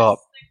just the top.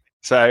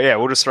 So, yeah,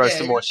 we'll just throw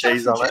some more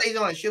cheese on it. Cheese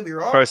on it, she'll be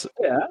right.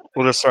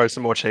 We'll just throw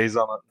some more cheese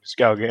on it. Just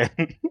go again.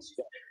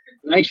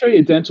 Make sure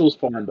your dental's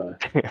fine, though.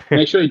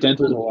 Make sure your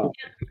dental's all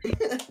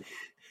right.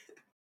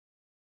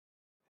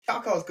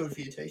 Alcohol's good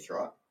for your teeth,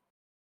 right?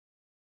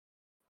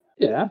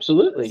 Yeah,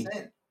 absolutely.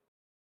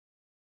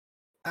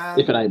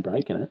 If it ain't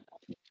breaking it.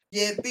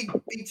 Yeah, big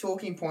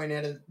talking point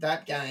out of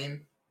that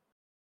game.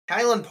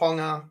 Kayln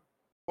Ponga,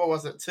 what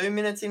was it, 2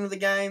 minutes into the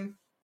game?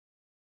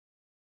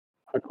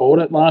 I called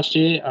it last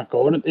year. I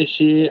called it this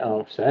year.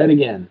 I'll say it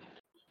again.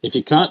 If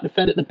you can't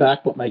defend at the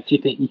back, what makes you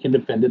think you can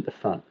defend at the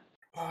front?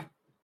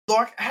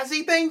 Has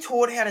he been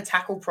taught how to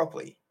tackle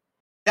properly?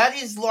 That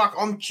is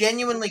I'm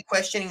genuinely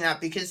questioning that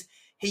because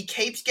he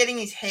keeps getting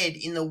his head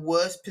in the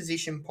worst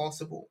position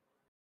possible.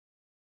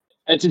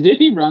 It's as if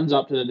he runs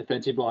up to the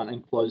defensive line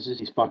and closes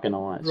his fucking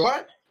eyes.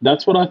 Right?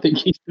 That's what I think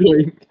he's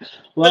doing.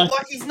 But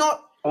he's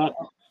not...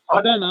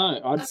 I don't know.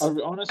 I honestly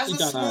don't know. As a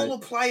smaller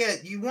player,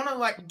 you want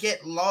to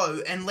get low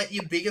and let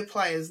your bigger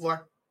players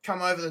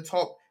come over the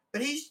top.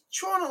 But he's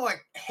trying to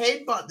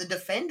headbutt the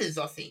defenders,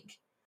 I think.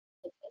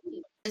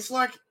 It's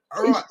all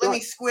right, let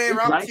me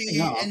square up to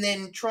you and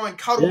then try and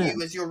cuddle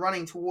you as you're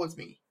running towards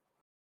me.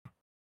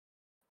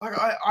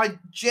 I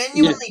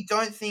genuinely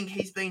don't think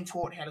he's been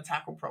taught how to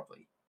tackle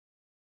properly.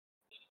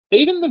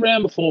 Even the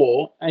round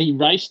before, he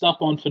raced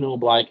up on Fanua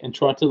Blake and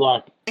tried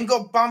to and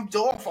got bumped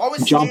off. I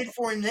was scared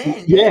for him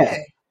then. Yeah.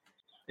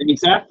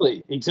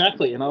 Exactly.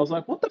 And I was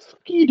like, what the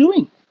fuck are you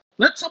doing?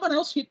 Let someone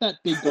else hit that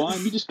big guy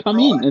and you just come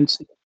in and...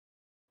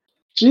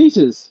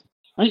 Jesus.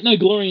 Ain't no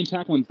glory in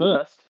tackling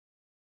first.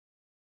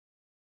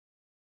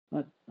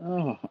 I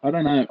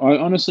don't know. I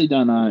honestly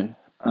don't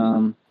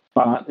know.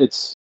 But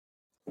it's...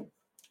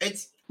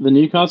 The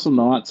Newcastle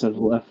Knights have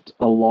left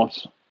a lot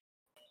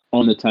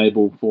on the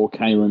table for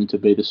Kayln to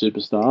be the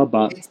superstar,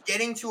 but it's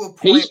getting to a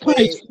point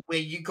where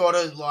you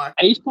gotta like.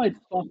 He's played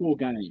fuck all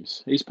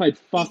games. He's played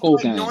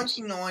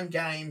 99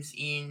 games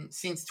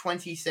since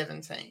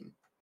 2017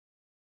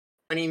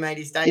 when he made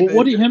his debut.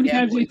 Well, how many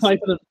games did he play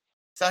for the?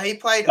 So he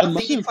played. I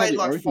think he played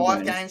like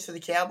 5 games for the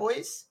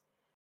Cowboys,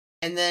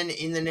 and then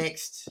in the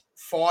next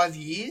 5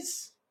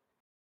 years,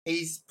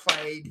 he's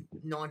played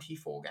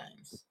 94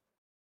 games.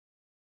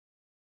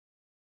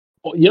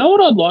 You know what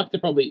I'd like to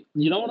probably...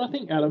 You know what I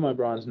think Adam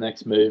O'Brien's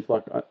next move...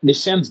 Like,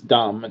 this sounds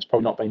dumb. It's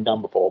probably not been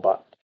done before,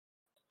 but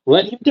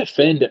let him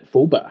defend at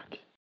fullback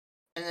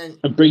and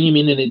bring him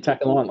in an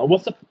attacking line. Like,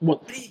 what's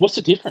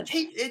the difference?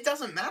 It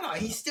doesn't matter.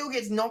 He still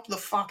gets knocked the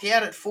fuck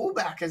out at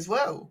fullback as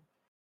well.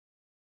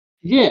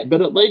 Yeah,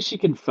 but at least you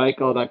can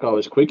fake, oh, that guy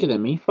was quicker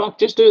than me. Fuck,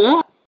 just do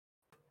that.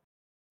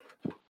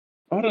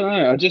 I don't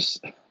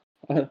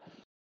know.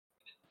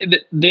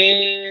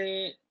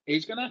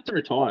 He's going to have to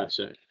retire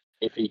soon.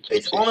 If he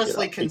keeps it's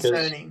honestly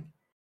concerning.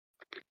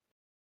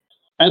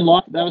 And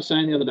like they were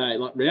saying the other day,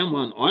 like round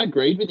 1, I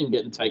agreed with him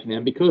getting taken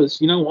down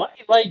because, you know what?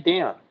 He laid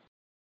down.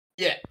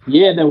 Yeah.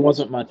 Yeah, there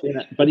wasn't much in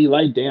it, but he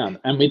laid down.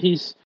 And with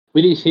his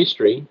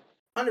history...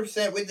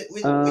 100%. With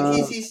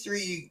his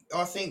history,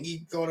 I think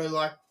you've got to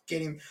like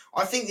get him...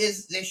 I think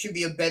there should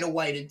be a better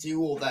way to do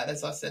all that,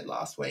 as I said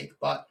last week,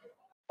 but...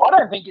 I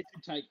don't think it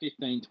should take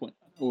 15, 20,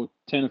 or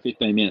 10 or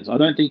 15 minutes. I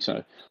don't think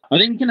so. I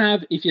think you can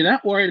have... If you're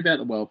that worried about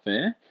the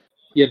welfare...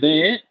 You're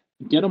there,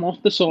 get them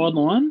off the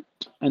sideline,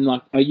 and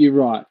like, are you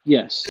right?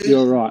 Yes,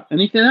 you're right. And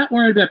if they're that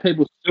worried about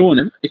people suing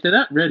him, if they're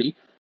that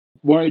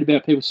worried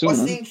about people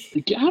suing him,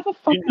 have a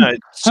fucking have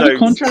a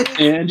contract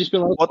there and just be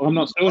like, I'm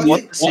not suing you.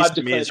 What the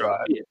system is,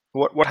 right?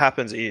 What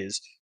happens is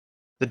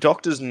the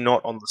doctor's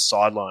not on the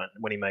sideline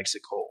when he makes a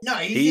call. No,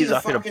 he's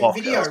up in a box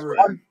video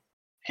room.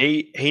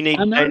 They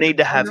need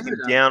to have him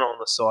down on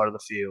the side of the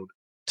field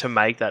to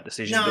make that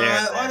decision. No,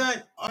 I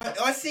don't.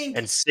 I think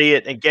and see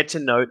it and get to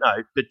know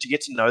but to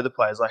get to know the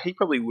players, like he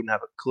probably wouldn't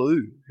have a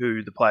clue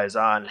who the players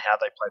are and how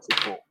they play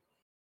football.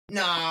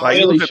 No, like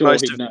you look at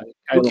most of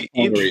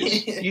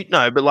you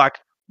know, but like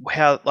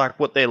how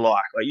what they're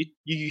like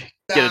you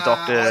get a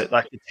doctor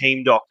like a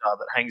team doctor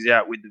that hangs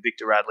out with the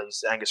Victor Radleys,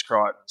 the Angus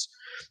Crichtons,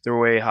 the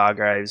Roy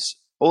Hargraves,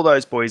 all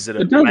those boys that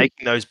are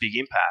making those big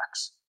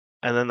impacts,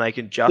 and then they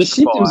can justify. The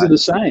symptoms are the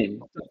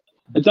same.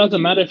 It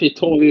doesn't matter if you're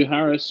Toru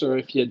Harris or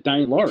if you're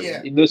Dane Laurie.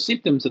 Yeah. The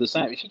symptoms are the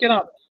same. If you get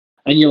up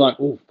and you're like,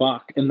 oh,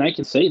 fuck, and they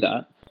can see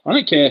that, I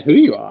don't care who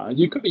you are.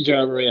 You could be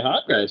Joe Maria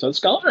Hargraves. So the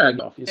skull dragged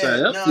off. You say,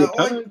 you're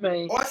coming with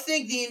me. I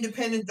think the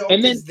independent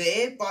doctor's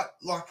there, but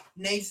like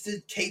needs to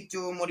keep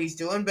doing what he's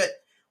doing. But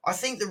I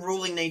think the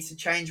ruling needs to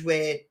change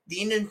where the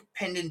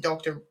independent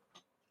doctor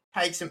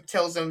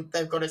tells them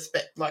they've got to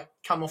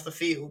come off the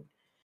field.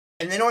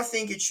 And then I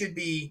think it should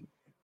be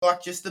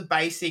like just the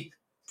basic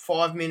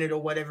 5-minute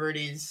or whatever it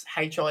is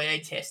HIA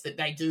test that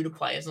they do to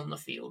players on the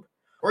field,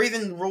 or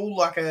even rule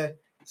like a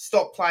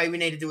stop play. We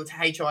need to do a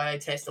HIA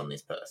test on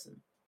this person.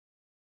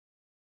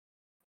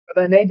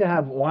 But they need to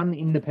have one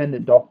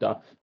independent doctor,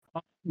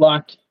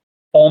 like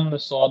on the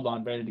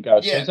sideline, ready to go.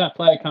 As soon as that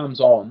player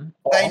comes on,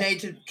 they need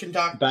to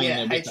conduct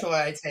HIA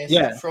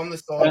test from the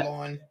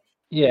sideline.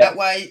 That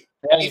way,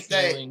 if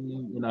they,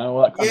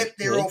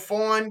 they're all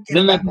fine.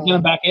 Then they can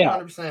come back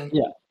out. 100%.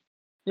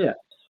 Yeah.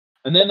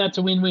 And then that's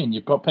a win-win.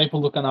 You've got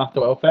people looking after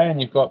welfare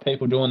and you've got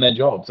people doing their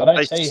jobs. I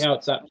don't see how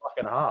it's that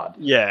fucking hard.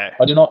 Yeah.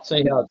 I do not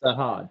see how it's that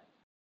hard.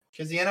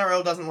 Because the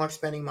NRL doesn't like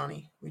spending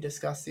money. We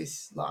discussed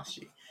this last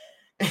year.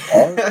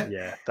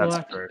 Yeah, that's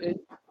true.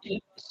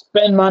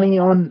 Spend money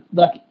on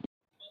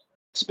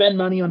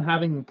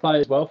having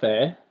players'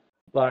 welfare,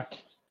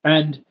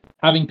 and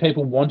having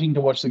people wanting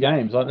to watch the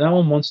games. Like, no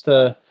one wants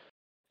to,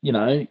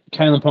 Kayln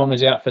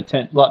Ponga's out for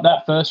 10. Like,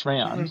 that first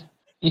round,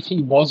 if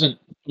he wasn't,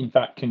 in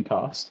fact,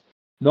 concussed,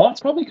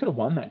 Knights probably could have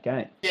won that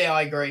game. Yeah,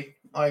 I agree.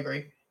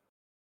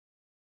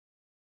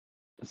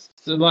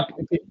 So,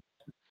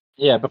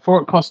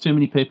 before it cost too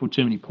many people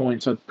too many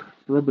points, I'd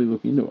probably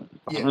look into it.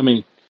 Yeah. I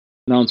mean,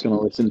 no one's going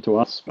to listen to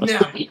us. No.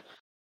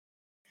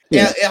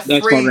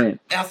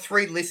 Our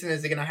 3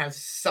 listeners are going to have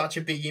such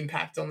a big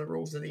impact on the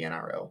rules of the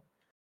NRL.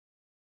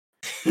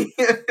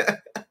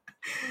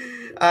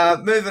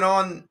 Moving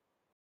on,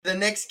 the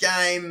next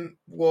game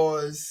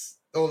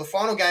the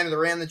final game of the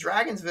round, the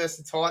Dragons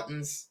versus the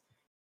Titans.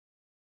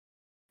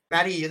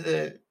 Matty, you're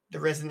the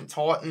resident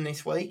Titan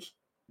this week,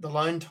 the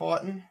lone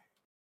Titan.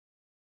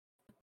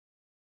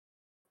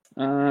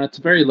 It's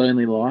a very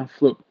lonely life.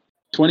 Look,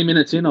 20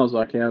 minutes in, I was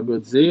like, how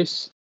good's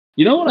this?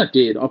 You know what I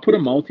did? I put a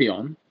multi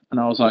on,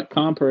 and I was like,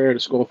 Khan Pereira to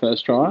score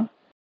first try.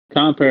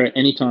 Khan Pereira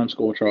anytime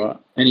score try.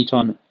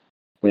 Anytime,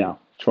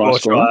 try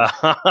score.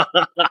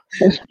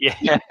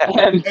 Yeah.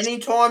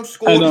 Anytime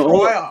score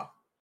try.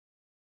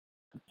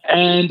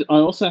 And I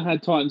also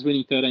had Titans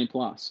winning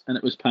 13+, and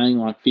it was paying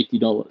like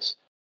 $50.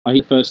 I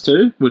hit the first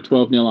 2, we're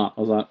 12-0 up. I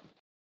was like,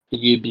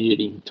 you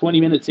beauty. 20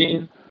 minutes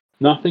in,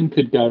 nothing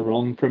could go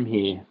wrong from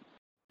here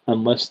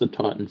unless the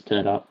Titans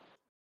turned up.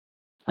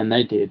 And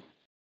they did.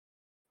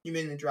 You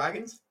mean the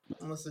Dragons?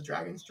 Unless the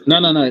Dragons drew.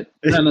 No. The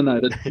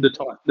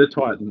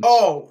Titans.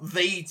 Oh,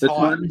 the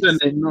Titans. And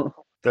they're not.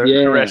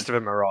 The rest of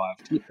them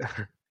arrived.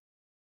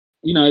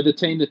 The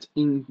team that's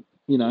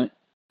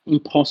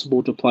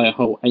impossible to play a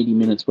whole 80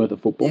 minutes worth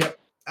of football. Yep.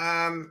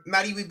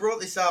 Matty, we brought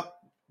this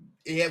up.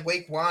 Yeah,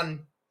 week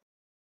 1.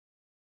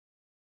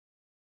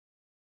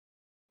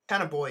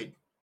 Tanner Boyd.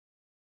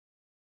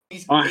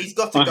 He's got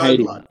to go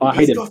blood.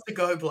 He's got to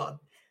go blood.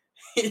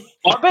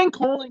 I've been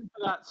calling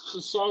for that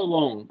for so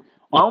long.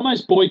 I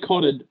almost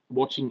boycotted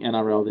watching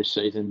NRL this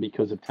season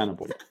because of Tanner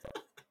Boyd.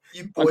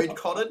 You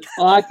boycotted?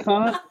 I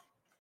can't.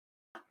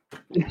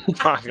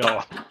 My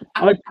God.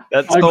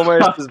 That's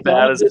almost as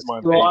bad as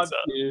my pizza.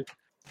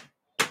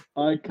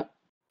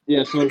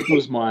 So it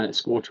was my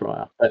score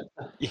trier. But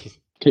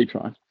keep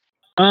trying.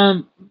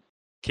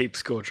 Keep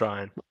score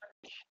trying.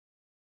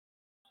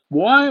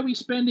 Why are we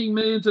spending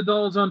millions of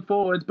dollars on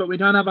forwards, but we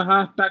don't have a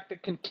halfback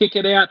that can kick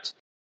it out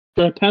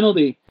for a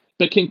penalty,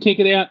 that can kick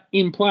it out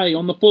in play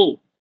on the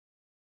full?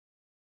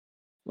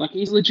 Like,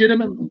 he's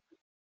legitimate.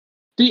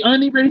 The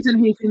only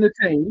reason he's in the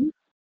team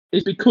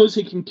is because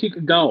he can kick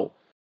a goal.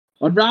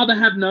 I'd rather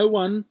have no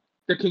one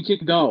that can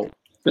kick a goal,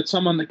 but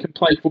someone that can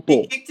play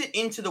football. He kicked it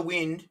into the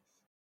wind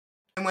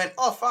and went,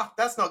 oh, fuck,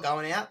 that's not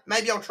going out.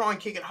 Maybe I'll try and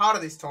kick it harder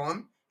this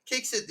time.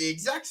 Kicks it the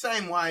exact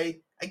same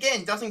way.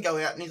 Again, doesn't go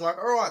out. And he's like,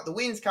 all right, the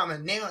wind's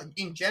coming. Now,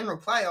 in general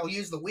play, I'll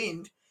use the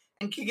wind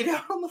and kick it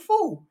out on the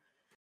full.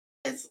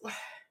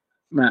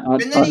 Man, I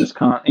just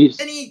can't.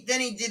 Then he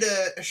did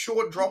a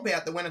short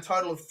dropout that went a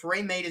total of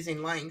 3 meters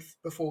in length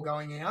before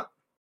going out.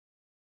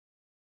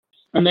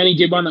 And then he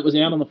did one that was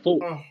out on the full.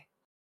 Oh.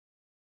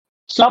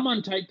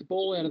 Someone take the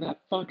ball out of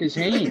that fucker's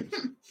hands.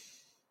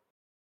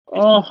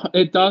 Oh,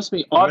 it does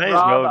me. I may as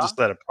well just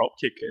let a prop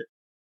kick it.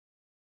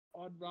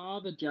 I'd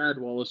rather Jared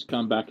Wallace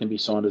come back and be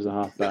signed as a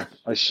halfback.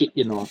 I shit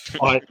you not.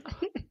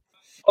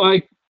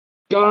 I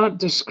can't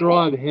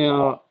describe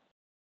how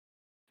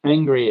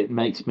angry it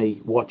makes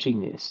me watching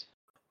this.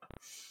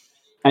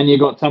 And you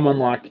got someone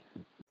like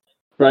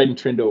Braden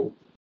Trindle,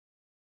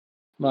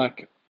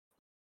 like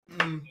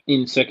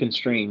in second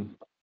string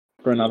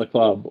for another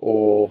club,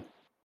 or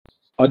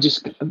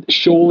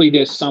surely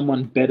there's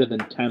someone better than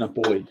Tanner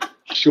Boyd.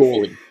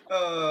 Surely.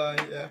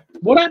 Yeah.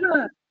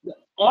 Whatever.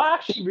 I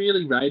actually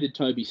really rated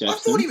Toby Sexton. I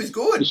thought he was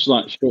good. Just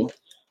like, sure.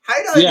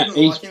 Hato didn't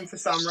like him for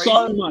some reason.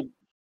 So much.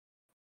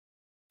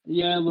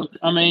 Yeah, look,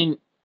 I mean,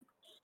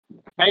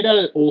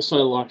 Hato also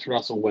likes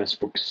Russell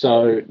Westbrook,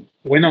 so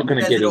we're not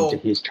going to get into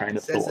his train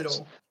of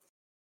thoughts.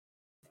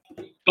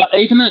 But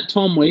even that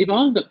Tom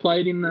Weaver that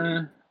played in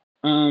the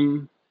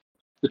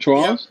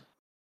trials,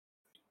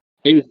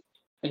 he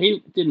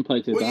didn't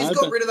play too bad. Well, you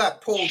just got rid of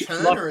that Paul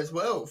Turner as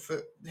well.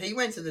 He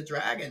went to the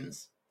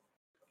Dragons.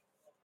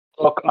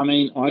 Look, I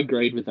mean, I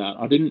agreed with that.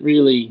 He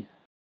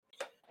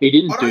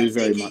didn't do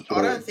very much.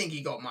 I don't think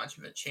he got much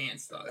of a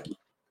chance, though.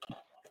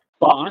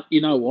 But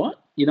you know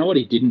what? You know what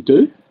he didn't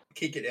do?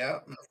 Kick it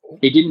out.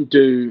 He didn't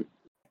do.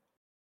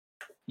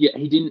 Yeah,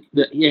 he didn't.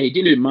 He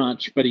didn't do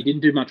much, but he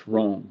didn't do much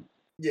wrong.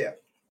 Yeah.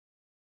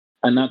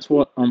 And that's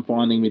what I'm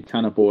finding with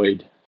Tanner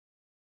Boyd.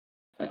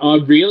 I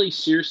really,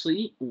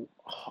 seriously,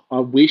 I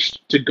wish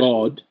to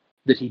God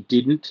that he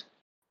didn't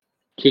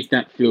kick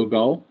that field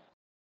goal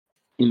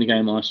in the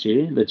game last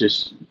year that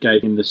just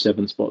gave him the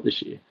 7th spot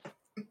this year.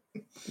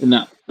 And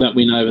that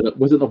win over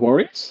was it the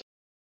Warriors?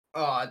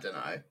 Oh, I don't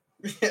know.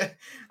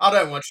 I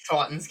don't watch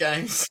Titans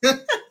games.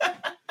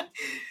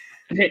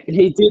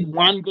 He did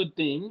one good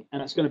thing,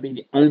 and it's going to be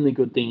the only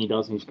good thing he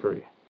does in his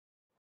career.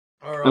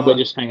 All right. And we're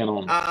just hanging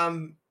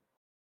on.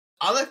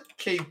 Other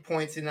key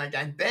points in that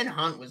game, Ben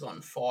Hunt was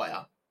on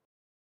fire.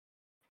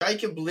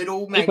 Jacob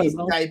Little made his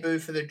debut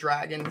for the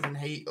Dragons, and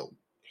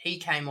he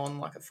came on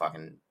like a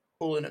fucking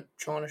bull in a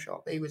china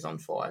shop. He was on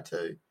fire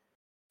too.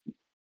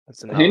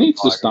 He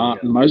needs to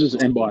start, and Moses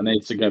Mbai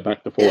needs to go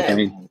back to 14.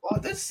 Yeah, oh,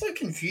 that's so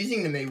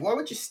confusing to me. Why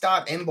would you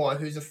start Mbai,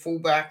 who's a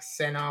fullback,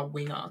 centre,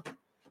 winger,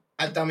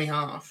 at dummy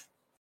half?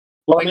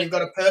 When you've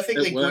got a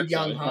perfectly good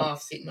young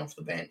half sitting off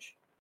the bench.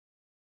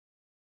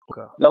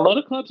 Okay. A lot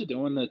of clubs are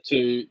doing that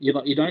too.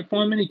 You don't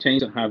find many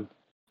teams that have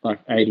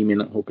like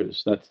 80-minute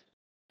hookers.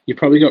 You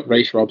probably got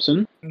Reece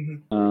Robson,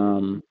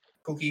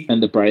 Cookie,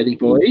 and the Brayley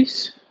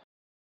boys.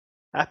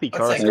 Happy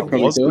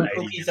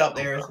Cookie's up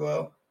there as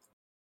well.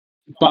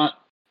 But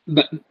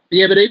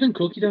even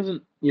Cookie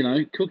doesn't.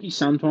 Cookie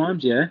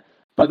sometimes, yeah.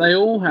 But they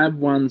all have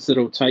ones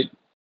that'll take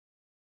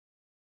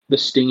the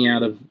sting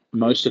out of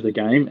most of the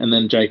game, and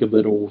then Jacob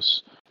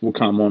Littles will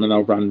come on and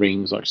they'll run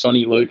rings like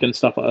Sonny Luke and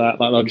stuff like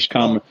that. Like they'll just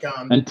come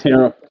and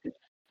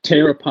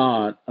tear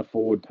apart a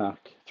forward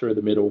pack through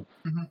the middle.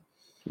 Mm-hmm.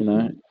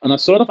 And I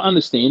sort of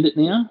understand it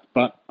now,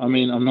 but I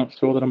mean, I'm not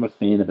sure that I'm a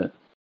fan of it.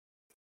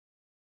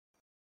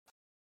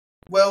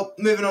 Well,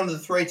 moving on to the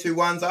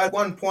 3-2-1s, I had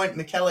 1 point,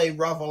 Michele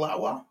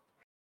Ravalawa.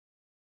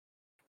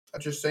 I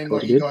just seemed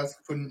like you guys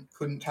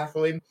couldn't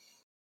tackle him.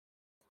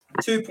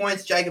 2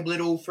 points, Jacob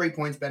Little. 3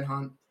 points, Ben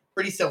Hunt.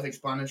 Pretty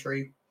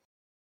self-explanatory.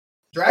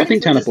 I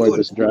think Tanner Boyd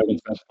was the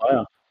Dragons' best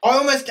player. I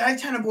almost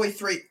gave Tanner Boyd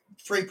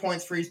three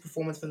points for his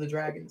performance for the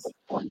Dragons.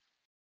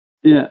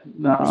 Yeah,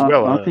 no,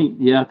 well I think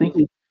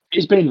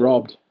he's been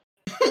robbed.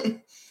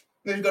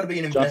 There's got to be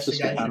an Justice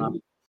for investigation. Hannah.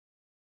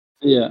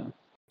 Yeah.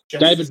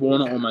 Justice David for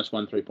Warner Hannah. almost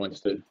won 3 points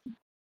too.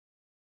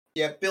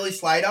 Yeah, Billy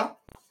Slater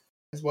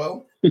as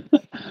well.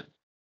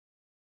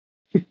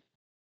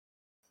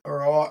 All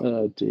right.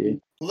 Oh dear.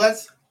 Well,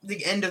 that's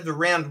the end of the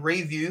round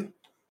review.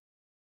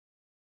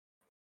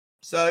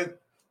 So,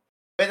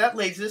 where that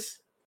leaves us,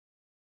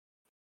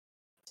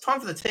 it's time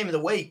for the team of the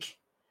week.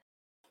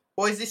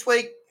 Boys, this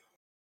week,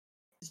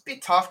 it's a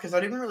bit tough because I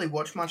didn't really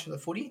watch much of the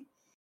footy.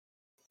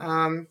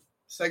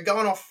 So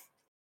going off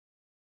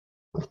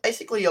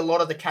basically a lot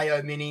of the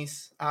KO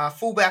minis.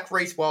 Fullback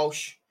Reece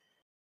Walsh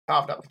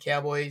carved up the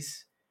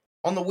Cowboys.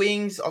 On the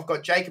wings, I've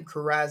got Jacob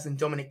Carraz and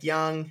Dominic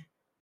Young.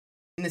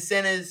 In the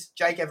centres,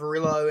 Jake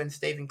Averillo and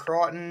Stephen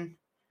Crichton.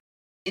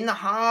 In the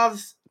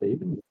halves,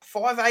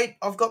 5'8",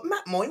 I've got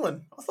Matt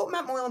Moylan. I thought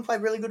Matt Moylan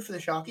played really good for the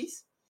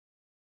Sharkies.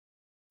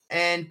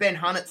 And Ben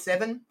Hunt at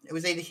 7. It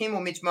was either him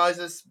or Mitch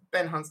Moses.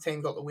 Ben Hunt's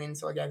team got the win,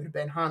 so I gave it to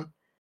Ben Hunt.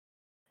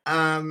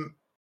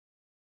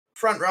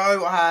 Front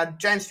row, I had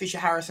James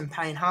Fisher-Harris and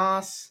Payne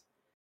Haas.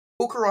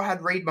 Hooker, I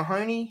had Reid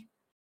Mahoney.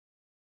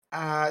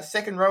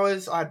 Second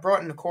rowers, I had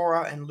Brighton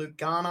Nakora and Luke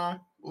Garner.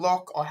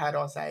 Lock, I had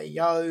Isaiah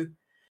Yeo.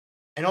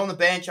 And on the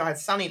bench, I had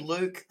Sonny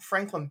Luke,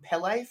 Franklin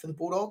Pele for the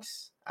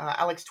Bulldogs,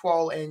 Alex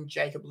Twal and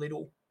Jacob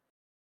Little.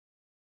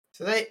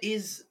 So that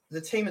is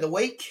the team of the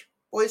week.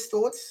 Boys,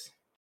 thoughts?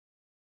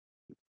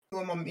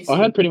 Who am I missing? I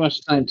had pretty much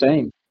the same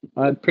team.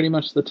 I had pretty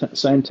much the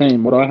same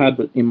team. What I had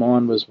in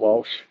mind was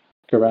Walsh,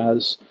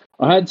 Carraz.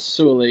 I had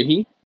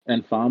Suolihi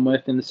and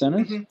Farnworth in the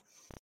centres.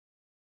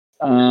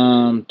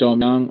 Mm-hmm.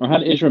 Dom Young. I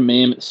had Ezra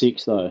Mam at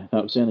 6 though.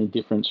 That was the only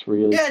difference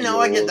really. Yeah, no,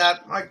 I get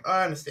that.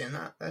 I understand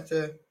that. That's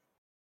a.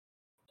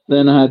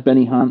 Then I had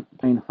Benny Hunt,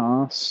 Payne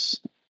Haas,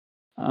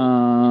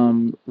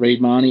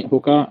 Reid Marnie at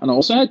hooker, and I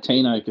also had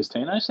Tino because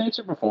Tino seems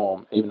to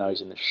perform even though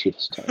he's in the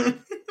shittest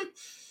team.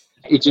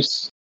 He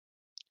just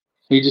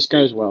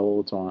goes well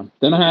all the time.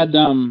 Then I had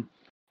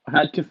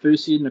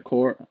Kafusi and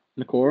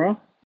Nakora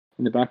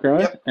in the back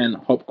row, and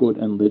Hopgood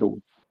and Little.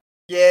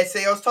 Yeah,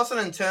 see, I was tossing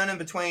and turning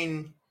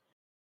between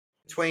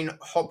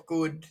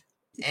Hopgood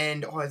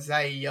and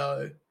Isaiah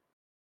Yeo.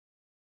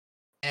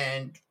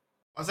 And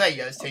Isaiah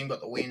Yeo's team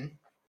got the win.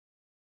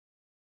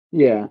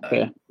 Yeah,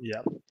 fair.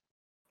 Yeah.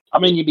 I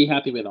mean, you'd be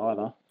happy with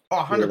either.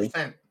 Oh,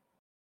 100%.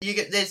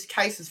 Really. There's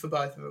cases for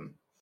both of them.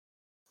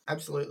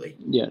 Absolutely.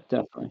 Yeah,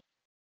 definitely.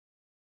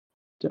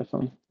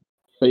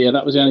 But yeah,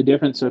 that was the only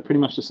difference. So pretty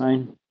much the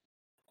same.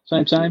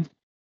 Same. Game,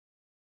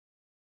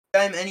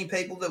 any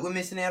people that were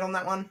missing out on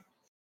that one?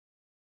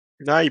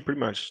 No, you pretty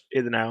much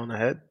hit the nail on the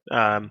head.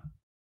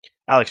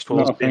 Alex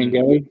Twal's not been...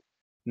 Gary?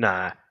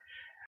 Nah,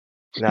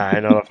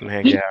 not often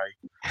Gary.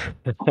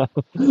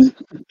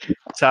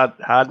 It's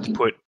hard to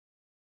put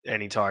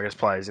any Tigers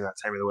players in that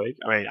team of the week.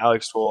 I mean,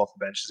 Alex Twal off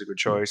the bench is a good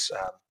choice.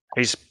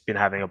 He's been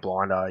having a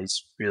blinder.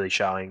 He's really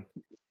showing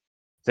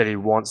that he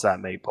wants that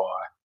meat pie.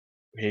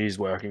 He's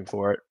working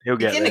for it. He's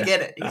going to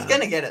get it. He's going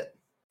to get it.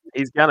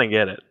 He's going to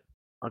get it.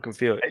 I can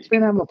feel it. He's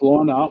been having a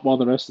blinder up while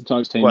the rest of the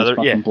Tigers team is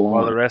fucking blind.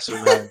 While the rest of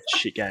them have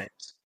shit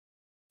games.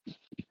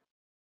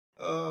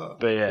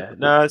 But yeah,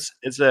 no,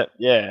 it's a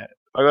I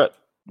got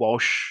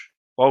Walsh.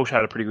 Walsh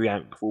had a pretty good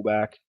game at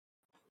fullback.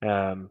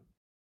 But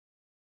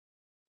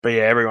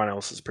yeah, everyone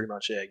else is pretty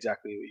much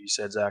exactly what you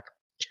said, Zach.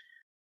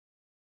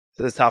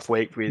 So it's a tough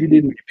week with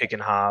you picking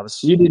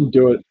halves. You didn't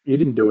do it. You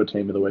didn't do a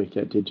team of the week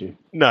yet, did you?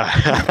 No.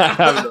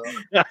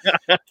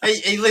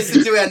 he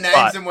listened to our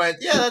names and went,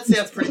 "Yeah, that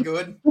sounds pretty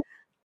good."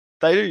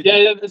 They do.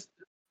 Yeah.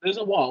 There's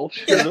a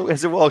Walsh. Yeah.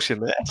 There's a Walsh in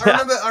there. I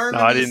remember. No,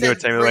 I didn't do a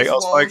team of the week. I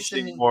was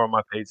focusing more on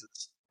my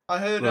pizzas. I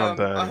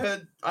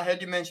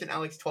heard you mention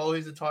Alex Twal,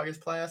 who's a Tigers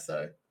player.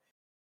 So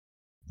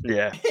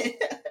yeah.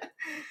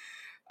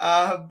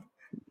 All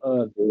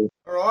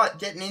right,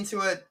 getting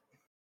into it.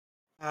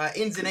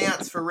 Ins and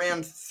outs for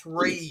round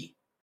 3.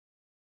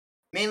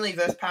 Manly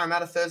versus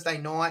Parramatta Thursday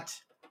night.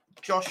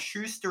 Josh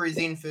Schuster is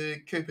in for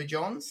Cooper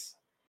Johns,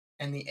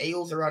 and the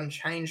Eels are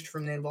unchanged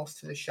from their loss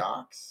to the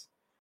Sharks.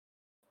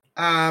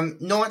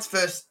 Knights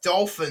versus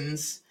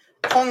Dolphins.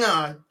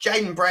 Ponga,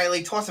 Jaden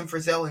Brayley, Tyson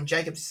Frizzell, and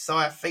Jacob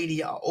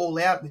Saifidi are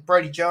all out, with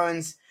Brodie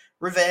Jones,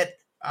 Rivette,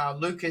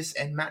 Lucas,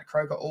 and Matt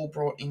Croker all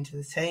brought into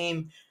the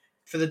team.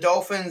 For the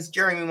Dolphins,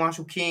 Jeremy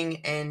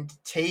Marshall-King and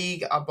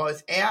Teague are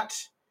both out,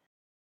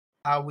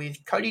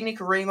 with Cody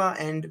Nikorima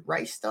and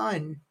Ray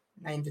Stone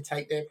named to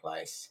take their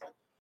place.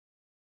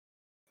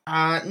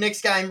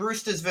 Next game,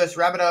 Roosters versus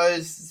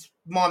Rabbitohs.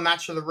 My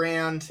match of the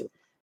round. It's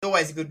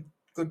always a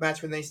good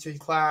match when these two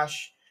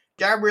clash.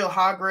 Gabriel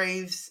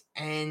Hargreaves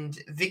and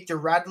Victor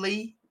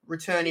Radley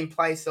return in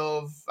place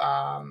of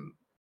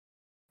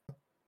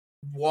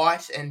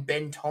White and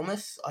Ben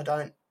Thomas.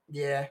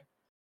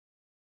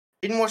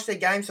 Didn't watch their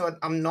game, so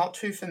I'm not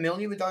too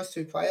familiar with those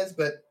two players,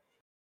 but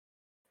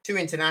two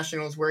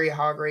internationals, Warrior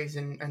Hargreaves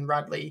and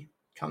Radley,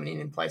 coming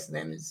in place of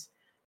them is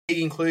big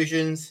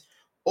inclusions.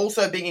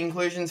 Also big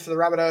inclusions for the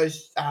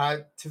Rabbitohs,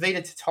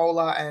 Tavita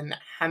Totola and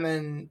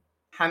Hame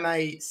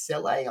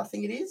Sele, I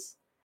think it is.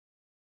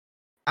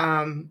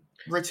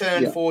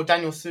 return for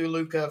Daniel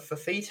Suluka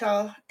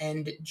Fafita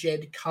and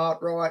Jed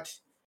Cartwright.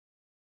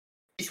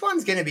 This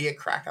one's going to be a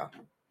cracker.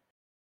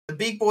 The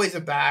big boys are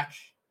back.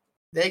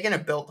 They're going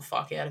to belt the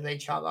fuck out of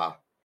each other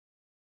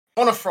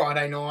on a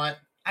Friday night,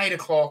 8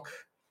 o'clock,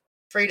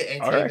 free to air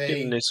TV. I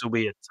reckon this will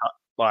be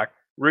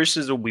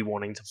Roosters will be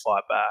wanting to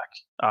fight back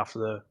after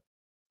the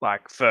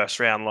first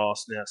round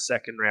loss, now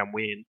second round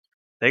win.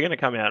 They're going to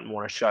come out and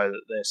want to show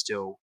that they're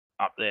still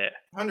up there.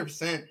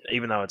 100%.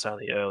 Even though it's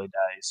only early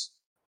days.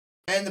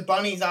 And the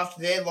Bunnies,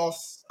 after their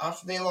loss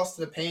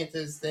to the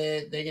Panthers,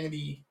 they're going to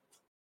be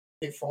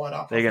a bit fired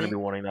up. They're going to be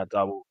wanting that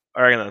double.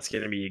 I reckon that's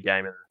going to be your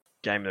game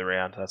of the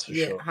round. That's for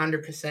sure.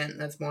 100%.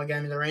 That's my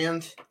game of the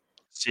round.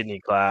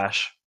 Sydney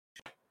clash.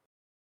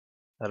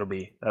 That'll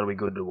be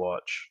good to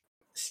watch.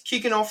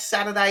 Kicking off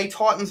Saturday,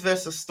 Titans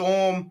versus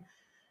Storm.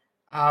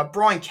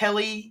 Brian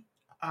Kelly,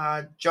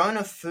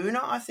 Jonah Funa,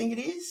 I think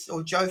it is,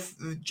 or Joe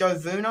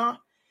Vuna,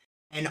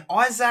 and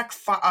Isaac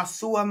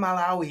Fa'asua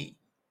Malawi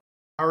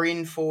are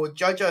in for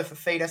Jojo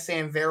Fafita,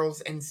 Sam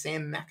Verrills, and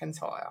Sam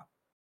McIntyre.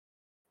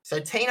 So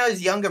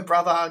Tino's younger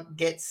brother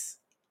gets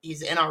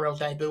his NRL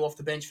debut off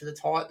the bench for the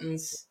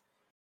Titans.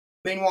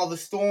 Meanwhile, the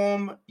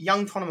Storm,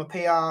 young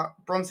Tonamapia,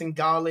 Bronson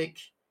Garlick,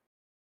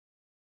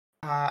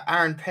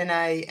 Aaron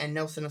Penne, and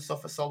Nelson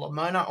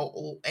Asofa-Solomona are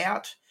all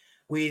out,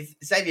 with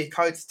Xavier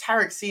Coates,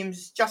 Tarek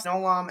Sims, Justin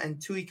Olam,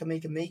 and Tui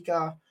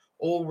Kamika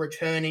all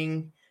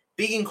returning.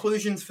 Big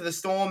inclusions for the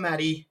Storm,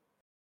 Matty.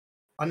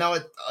 I know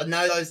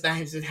those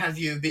names would have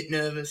you a bit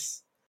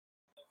nervous.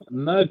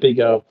 No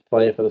bigger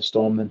player for the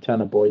Storm than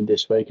Tanner Boyd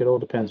this week. It all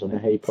depends on how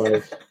he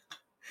plays.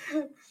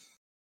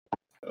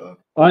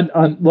 I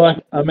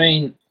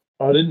didn't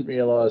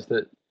realise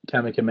that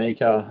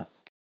Kamika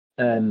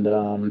and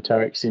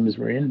Tarek Sims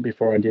were in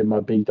before I did my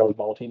big dog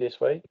multi this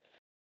week.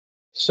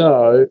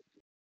 So,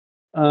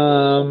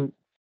 and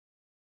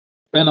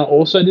I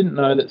also didn't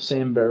know that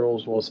Sam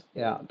Verrills was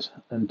out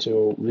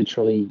until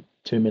literally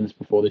 2 minutes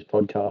before this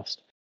podcast.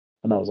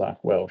 And I was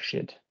like, well,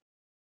 shit.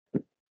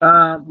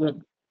 Look,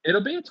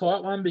 it'll be a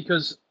tight one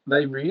because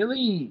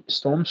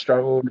Storm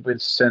struggled with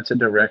sense of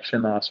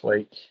direction last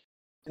week.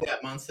 Yeah,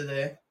 Munster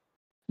there.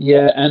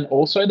 Yeah, and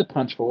also the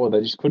punch forward. They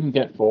just couldn't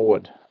get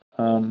forward.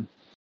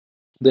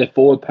 Their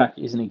forward pack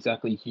isn't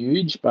exactly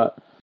huge, but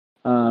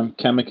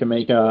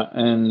Kamika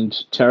and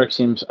Tarek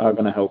Sims are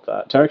going to help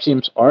that. Tarek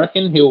Sims, I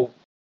reckon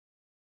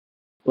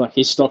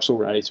his stocks will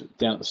raise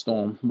down at the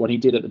Storm. What he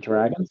did at the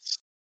Dragons,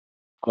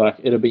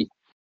 he'll be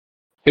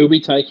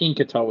taking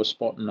Katoa's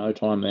spot in no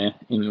time there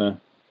in the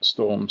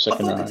Storm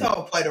second row. I thought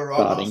Katoa played all right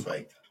last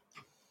week.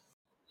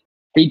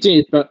 He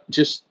did, but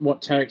just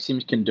what Tarek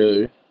Sims can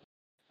do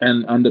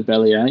and under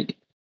bellyache,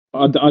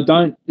 I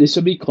don't. This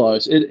will be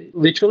close. It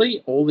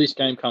literally all this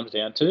game comes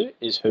down to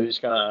is who's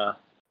going to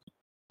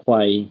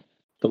play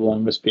the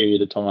longest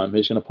period of time.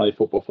 Who's going to play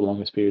football for the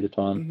longest period of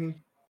time?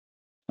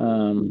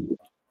 Mm-hmm.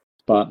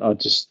 But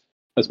as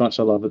much as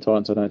I love the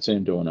Titans, I don't see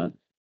him doing it.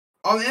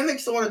 I am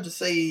excited to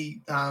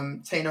see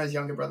Tino's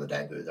younger brother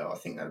debut, though. I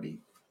think that'll be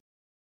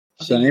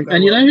same.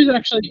 And you know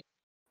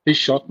who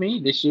shocked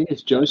me this year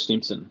is Joe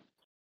Stimson.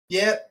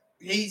 Yeah,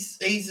 he's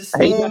a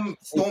Storm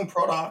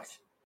product.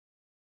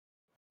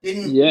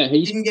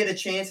 Didn't get a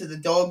chance at the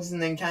Dogs and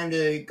then came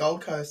to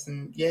Gold Coast,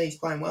 and he's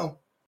playing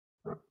well.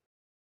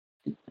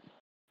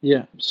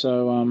 Yeah.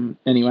 So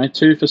anyway,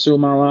 2 for Sul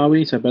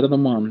Malawi, so better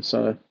than 1.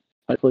 So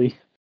hopefully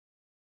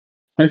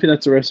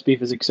that's a recipe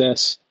for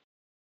success.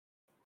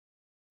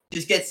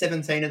 Just get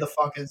 17 of the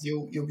fuckers.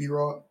 You'll be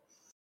right.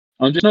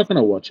 I'm just not going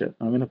to watch it.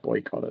 I'm going to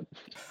boycott it.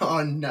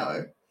 Oh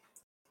no,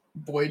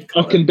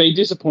 boycott. I can be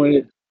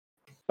disappointed.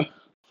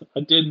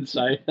 I didn't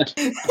say that.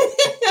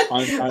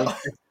 I'm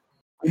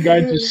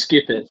going to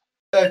skip it.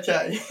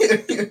 Okay.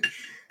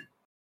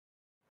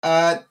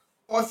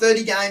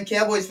 5:30 game,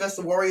 Cowboys versus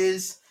the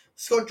Warriors.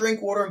 Scott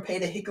Drinkwater and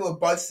Peter Hickey are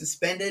both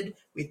suspended,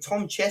 with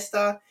Tom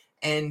Chester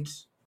and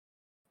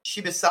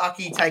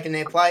Shibasaki taking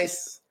their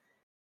place.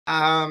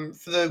 For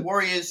the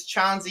Warriors,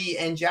 Chansey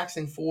and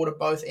Jackson Ford are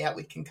both out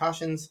with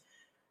concussions,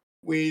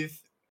 with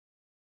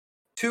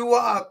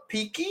Tua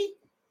Piki.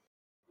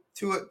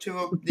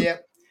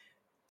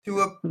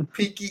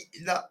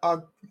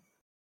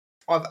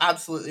 I've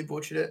absolutely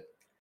butchered it.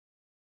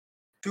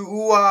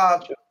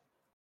 Tua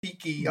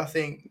Piki, I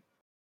think.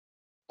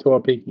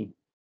 Tua Piki.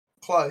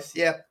 Close,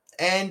 yeah.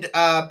 And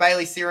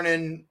Bailey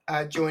Sirenen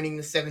joining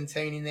the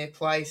 17 in their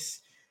place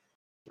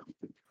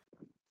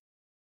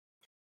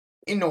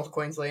in North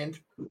Queensland.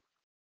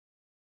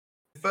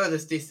 The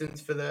furthest distance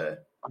for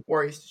the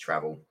Warriors to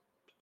travel.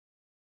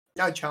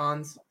 No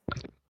chance.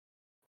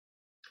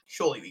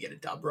 Surely we get a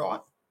dub,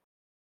 right?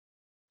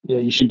 Yeah,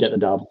 you should get the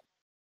dub.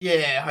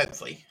 Yeah,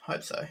 hopefully.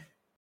 Hope so.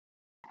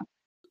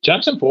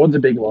 Jackson Ford's a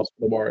big loss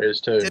for the Warriors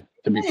too,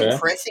 to be fair.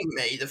 Impressing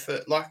me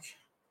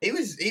he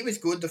was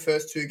good the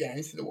first 2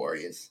 games for the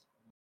Warriors.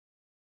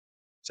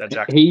 Is that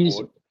Jackson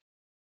Ford?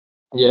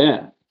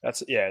 Yeah.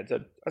 That's a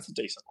decent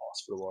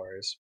loss for the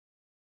Warriors.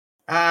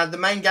 The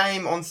main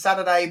game on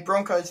Saturday,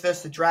 Broncos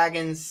versus the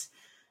Dragons.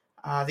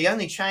 The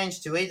only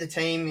change to either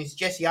team is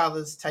Jesse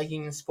Others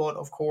taking the spot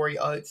of Corey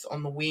Oates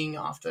on the wing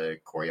after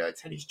Corey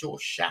Oates had his jaw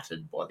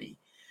shattered by the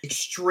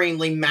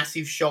extremely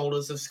massive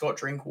shoulders of Scott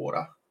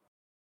Drinkwater.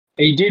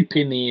 He did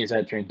pin the ears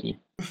at Drinky.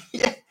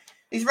 Yeah,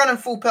 he's running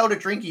full pelt at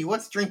Drinky.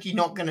 What's Drinky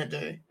not going to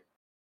do?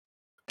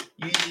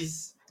 Use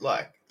his,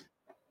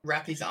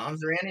 wrap his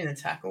arms around in a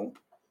tackle?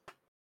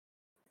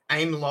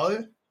 Aim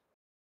low?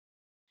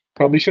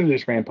 Probably should have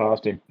just ran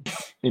past him,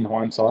 in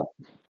hindsight.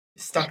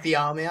 Stuck the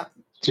arm out?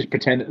 Just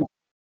pretended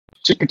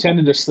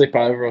to slip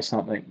over or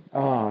something.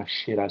 Oh,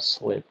 shit, I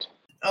slipped.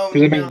 Oh,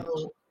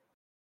 no.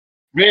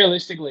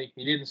 Realistically,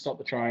 he didn't stop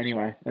the try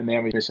anyway, and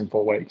now we're missing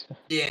 4 weeks.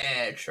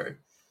 Yeah, true.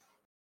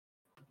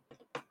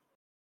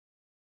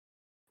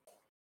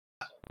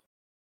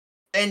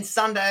 And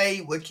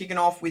Sunday, we're kicking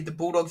off with the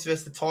Bulldogs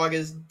versus the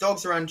Tigers.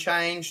 Dogs are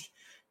unchanged.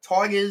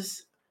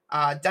 Tigers,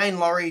 Dane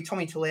Laurie,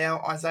 Tommy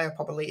Talau, Isaiah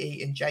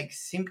Papali'i, and Jake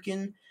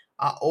Simpkin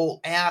are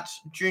all out.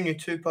 Junior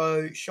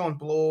Tupou, Sean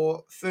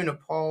Blore, Funa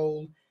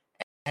Pole,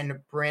 and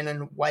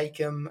Brennan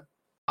Wakeham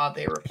are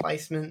their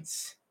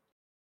replacements.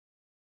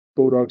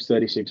 Bulldogs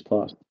 36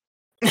 plus.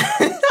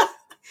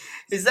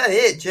 Is that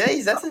it?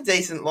 Jeez, that's a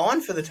decent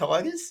line for the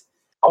Tigers.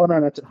 Oh,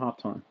 no, that's at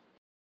halftime.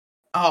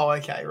 Oh,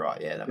 okay,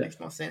 right. Yeah, that makes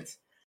more sense.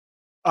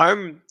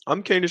 I'm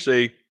keen to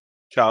see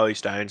Charlie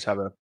Staines have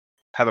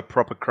a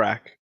proper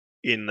crack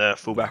in the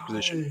fullback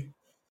position.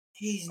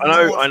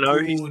 I know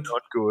he's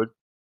not good,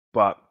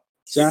 but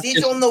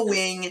sit on the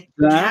wing,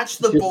 catch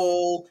the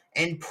ball,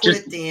 and put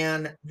it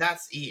down.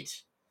 That's it.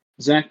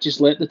 Zach, just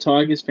let the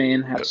Tigers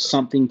fan have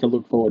something to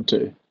look forward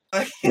to.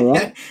 All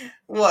right?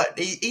 What?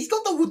 He's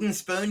got the wooden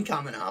spoon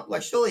coming up.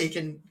 Surely he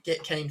can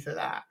get keen for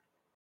that.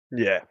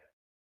 Yeah.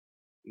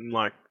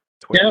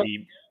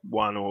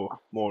 21 or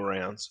more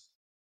rounds.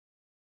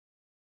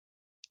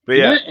 But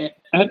yeah.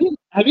 Have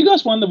you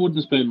guys won the wooden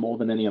spoon more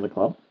than any other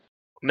club?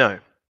 No.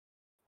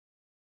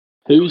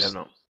 Who's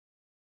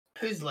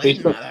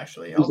leading that,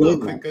 actually? I'll do a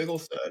quick Google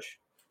search.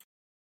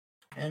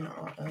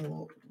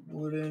 NRL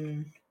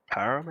wooden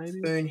Para, maybe?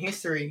 spoon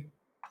history.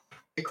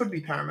 It could be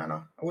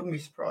Parramatta. I wouldn't be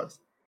surprised.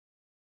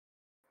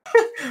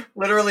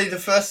 Literally, the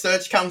first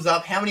search comes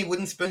up. How many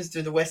wooden spoons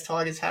do the West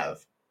Tigers have?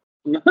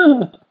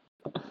 Not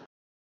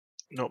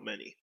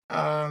many.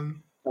 Are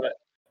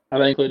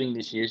they including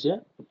this year's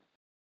yet?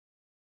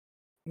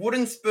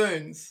 Wooden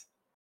spoons.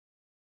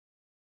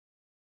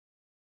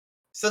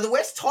 So the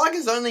West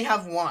Tigers only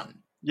have one.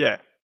 Yeah.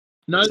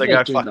 No, so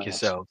go fuck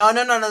yourself. No.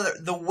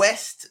 The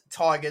West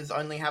Tigers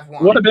only have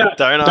one. What about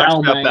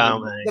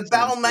Balmain? The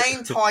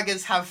Balmain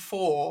Tigers have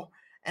 4,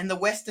 and the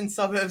Western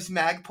Suburbs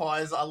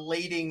Magpies are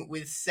leading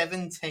with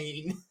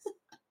 17.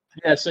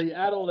 Yeah, so you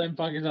add all them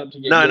fuckers up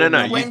together.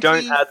 No. You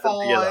don't add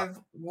them together.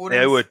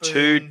 There were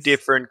 2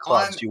 different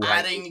clubs. I'm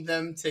adding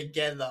them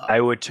together.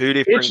 They were 2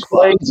 different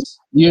clubs.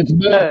 You've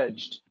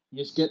merged.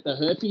 You just get the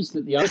herpes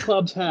that the other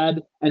clubs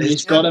had, and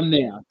you've got them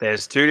now.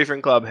 There's 2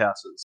 different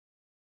clubhouses.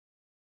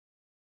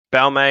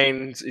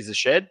 Balmain is a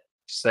shed.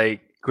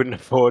 They couldn't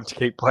afford to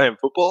keep playing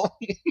football.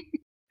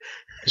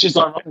 It's just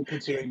ironic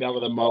considering they were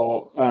the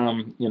more,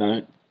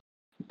 dominant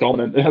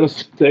out of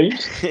the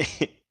teams.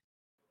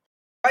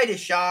 Raiders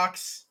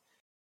Sharks.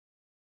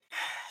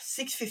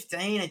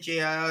 6:15 at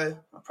GIO.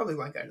 I probably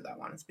won't go to that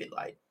one. It's a bit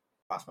late.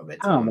 Past my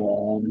bedtime. Come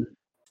on.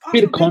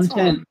 Bit of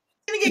content.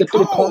 It's going to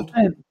get cold.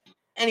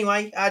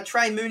 Anyway,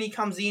 Trey Mooney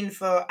comes in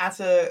for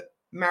Atta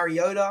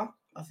Mariota.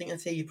 I think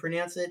that's how you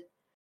pronounce it.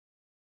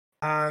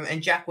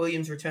 And Jack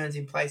Williams returns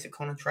in place of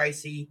Connor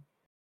Tracy.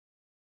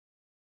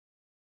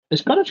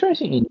 Is Connor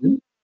Tracy in?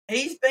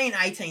 He's been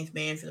 18th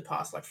man for the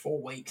past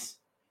 4 weeks.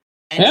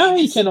 And how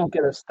he cannot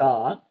get a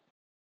start?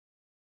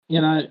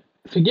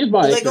 Forgive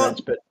my ignorance,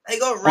 but they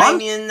got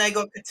Ramian, they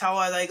got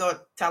Katoa, they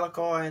got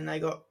Talakai, and they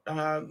got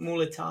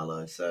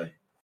Mulatalo. So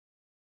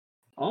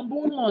I'm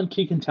borderline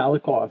kicking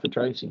Talakai for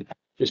Tracy,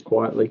 just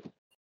quietly.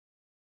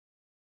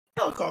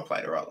 Talakai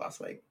played all right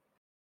last week.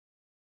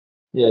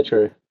 Yeah,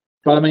 true.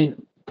 But I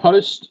mean,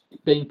 post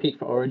being picked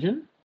for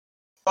Origin.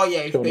 Oh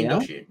yeah, he's been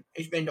dog shit.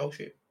 He's been dog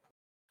shit.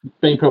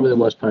 Being probably the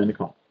worst player in the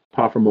comp,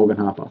 apart from Morgan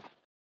Harper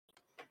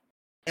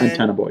and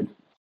Tanner Boyd.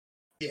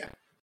 Yeah.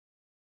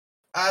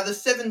 The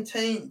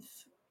 17th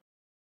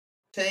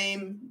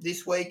team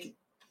this week,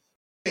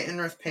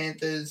 Penrith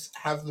Panthers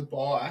have the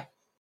bye.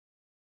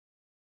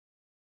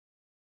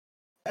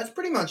 That's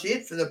pretty much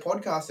it for the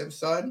podcast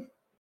episode.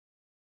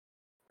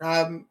 We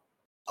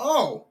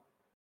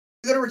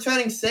got a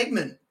returning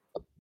segment.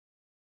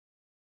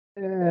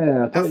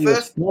 Yeah, I thought you were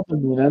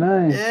swapping me then,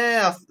 eh?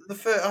 Yeah,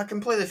 I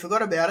completely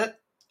forgot about it.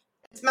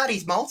 It's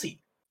Matty's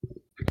multi.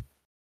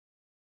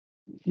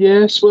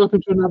 Yes,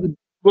 welcome to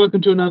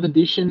another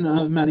edition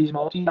of Matty's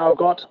multi. I've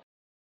got,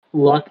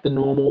 like the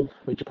normal,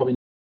 which you're probably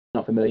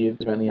not familiar with,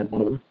 because I've only had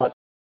one of them, but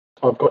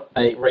I've got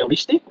a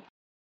realistic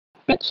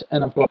bet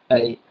and I've got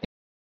a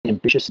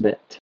ambitious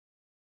bet.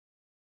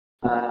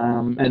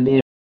 And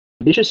the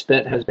ambitious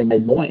bet has been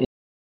made more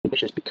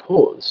ambitious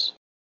because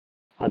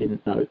I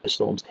didn't know the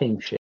Storm's team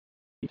sheet.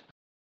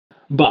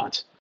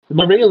 But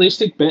my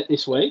realistic bet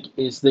this week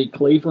is the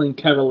Cleveland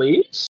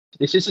Cavaliers.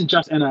 This isn't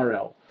just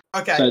NRL.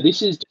 Okay. So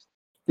this is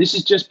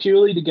just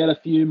purely to get a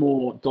few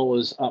more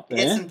dollars up there.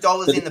 Get some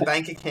dollars in the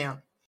bank account.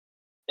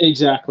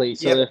 Exactly.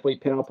 So that if we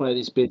power play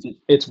this bit,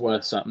 it's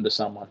worth something to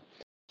someone.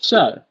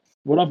 So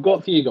what I've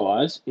got for you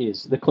guys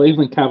is the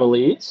Cleveland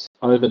Cavaliers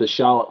over the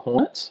Charlotte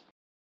Hornets,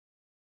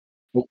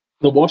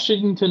 the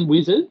Washington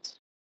Wizards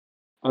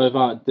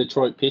over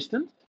Detroit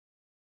Pistons.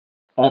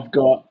 I've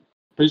got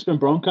Brisbane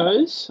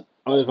Broncos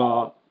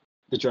over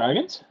the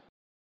Dragons.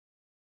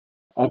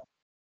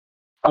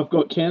 I've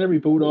got Canterbury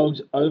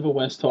Bulldogs over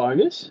West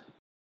Tigers.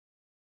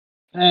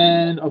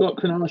 And I've got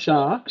Cronulla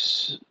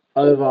Sharks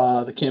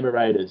over the Canberra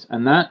Raiders.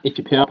 And that, if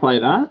you power play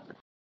that,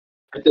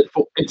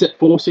 it's at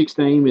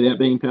 416 without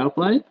being power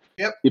played.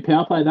 Yep. You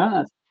power play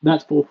that,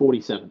 that's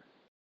 447.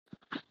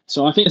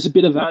 So I think there's a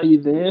bit of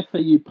value there for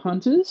you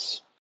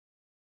punters.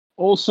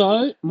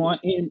 Also, my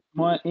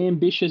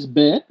ambitious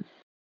bet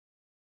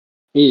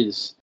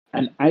is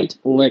an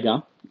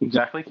 8-legger.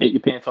 Exactly. Keep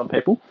your pants on,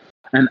 people.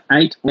 An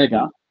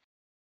 8-legger,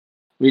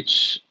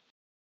 which,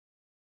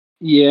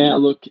 yeah,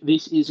 look,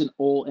 this isn't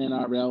all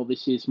NRL.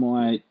 This is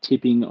my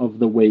tipping of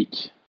the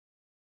week.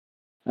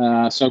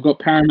 So I've got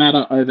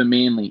Parramatta over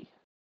Manly.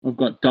 I've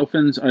got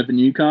Dolphins over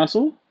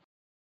Newcastle.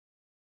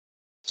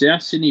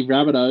 South Sydney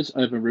Rabbitohs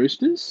over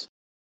Roosters.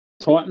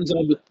 Titans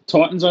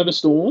over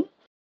Storm.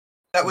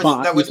 That was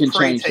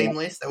pre-team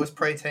list. That was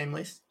pre-team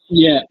list.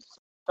 Yeah.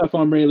 So if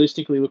I'm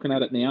realistically looking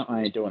at it now,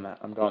 I ain't doing that.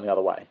 I'm going the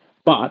other way.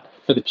 But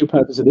for the pure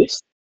purpose of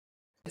this,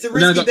 it's a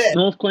risky bet.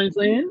 North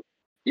Queensland.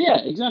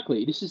 Yeah,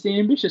 exactly. This is the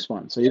ambitious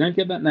one. So you don't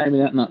get that name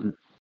without nothing.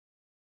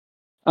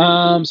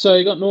 So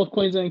you got North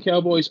Queensland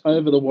Cowboys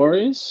over the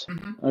Warriors.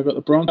 Mm-hmm. I've got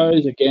the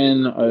Broncos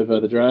again over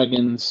the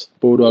Dragons,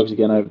 Bulldogs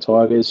again over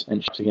Tigers,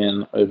 and Sharks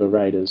again over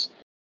Raiders.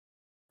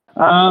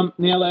 Now,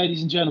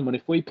 ladies and gentlemen,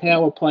 if we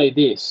power play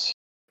this,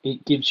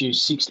 it gives you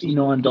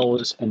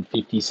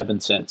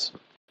 $69.57.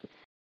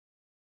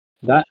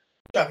 That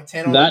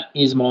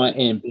is my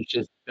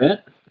ambitious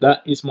bet.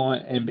 That is my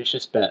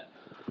ambitious bet.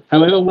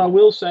 However, what I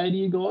will say to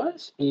you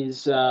guys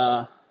is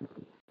I'd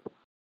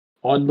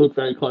look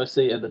very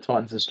closely at the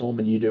Titans and Storm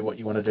and you do what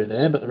you want to do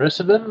there, but the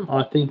rest of them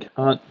I think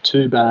aren't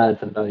too bad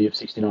for the value of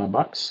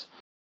 $69.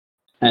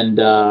 And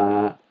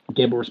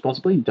gamble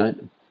responsibly.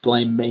 Don't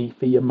blame me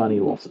for your money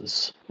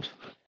losses.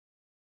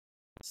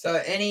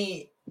 So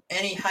any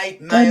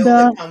hate mail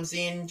that comes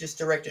in, just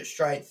direct it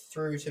straight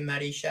through to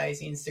Matty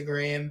Shea's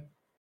Instagram.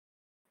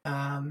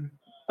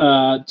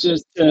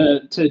 Just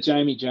to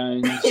Jamie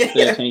Jones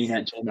 13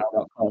 at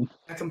gmail.com.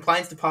 A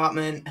complaints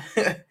department,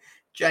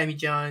 Jamie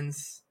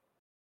Jones.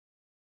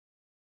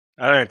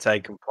 I don't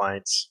take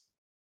complaints.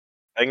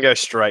 I can go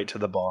straight to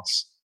the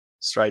boss,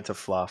 straight to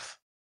Fluff.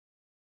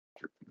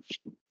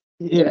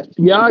 Yeah,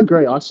 I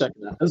agree. I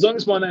second that. As long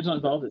as my name's not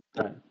involved, it's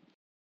okay.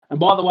 And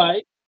by the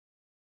way,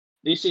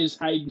 this is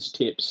Hayden's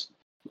tips.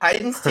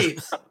 Hayden's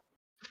tips.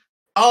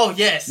 Oh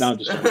yes. No, I'm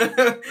just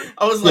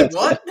I was like,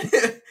 what?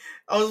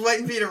 I was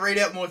waiting for you to read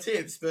out more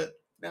tips, but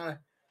no.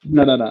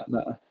 No.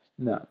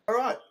 All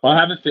right. I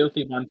have a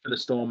filthy one for the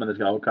Storm and the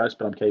Gold Coast,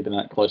 but I'm keeping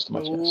that close to my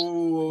chest.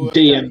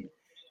 Okay.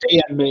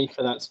 DM me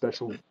for that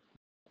special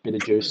bit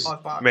of juice.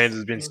 Mans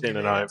has been sitting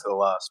at home for the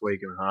last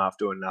week and a half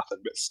doing nothing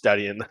but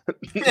studying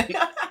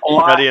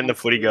the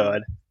footy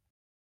guide.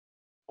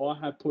 I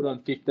have put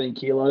on 15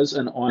 kilos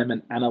and I'm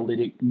an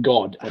analytic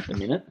god at the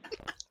minute.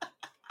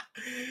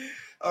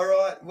 All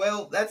right.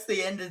 Well, that's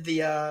the end of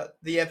the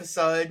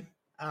episode.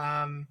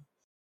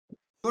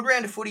 Good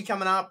round of footy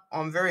coming up.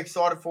 I'm very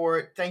excited for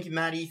it. Thank you,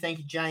 Matty. Thank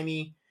you,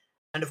 Jamie.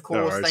 And, of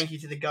course, thank you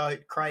to the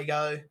GOAT,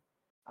 Craigo.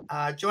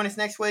 Join us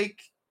next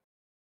week.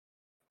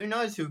 Who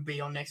knows who'll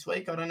be on next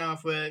week? I don't know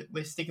if we're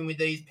sticking with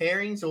these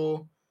pairings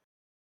or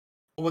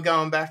we're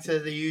going back to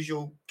the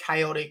usual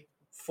chaotic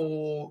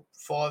 4-5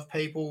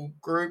 people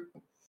group.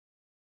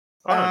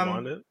 I don't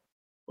mind it.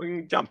 We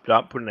can jump it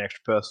up, put an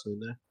extra person in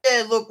there.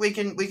 Yeah, look, we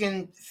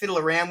can fiddle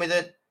around with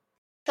it.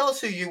 Tell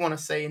us who you want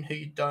to see and who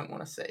you don't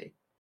want to see.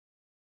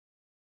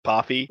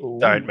 Puffy,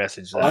 don't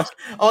message that.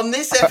 On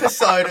this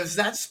episode of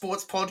Zatch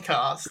Sports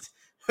Podcast,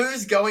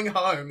 who's going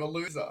home a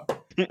loser?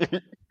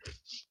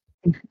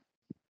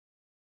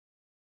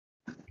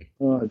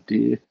 Oh,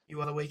 dear. You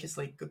are the weakest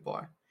link.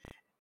 Goodbye.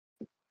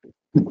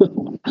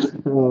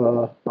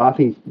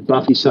 Buffy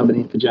subbing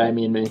in for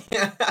Jamie and me.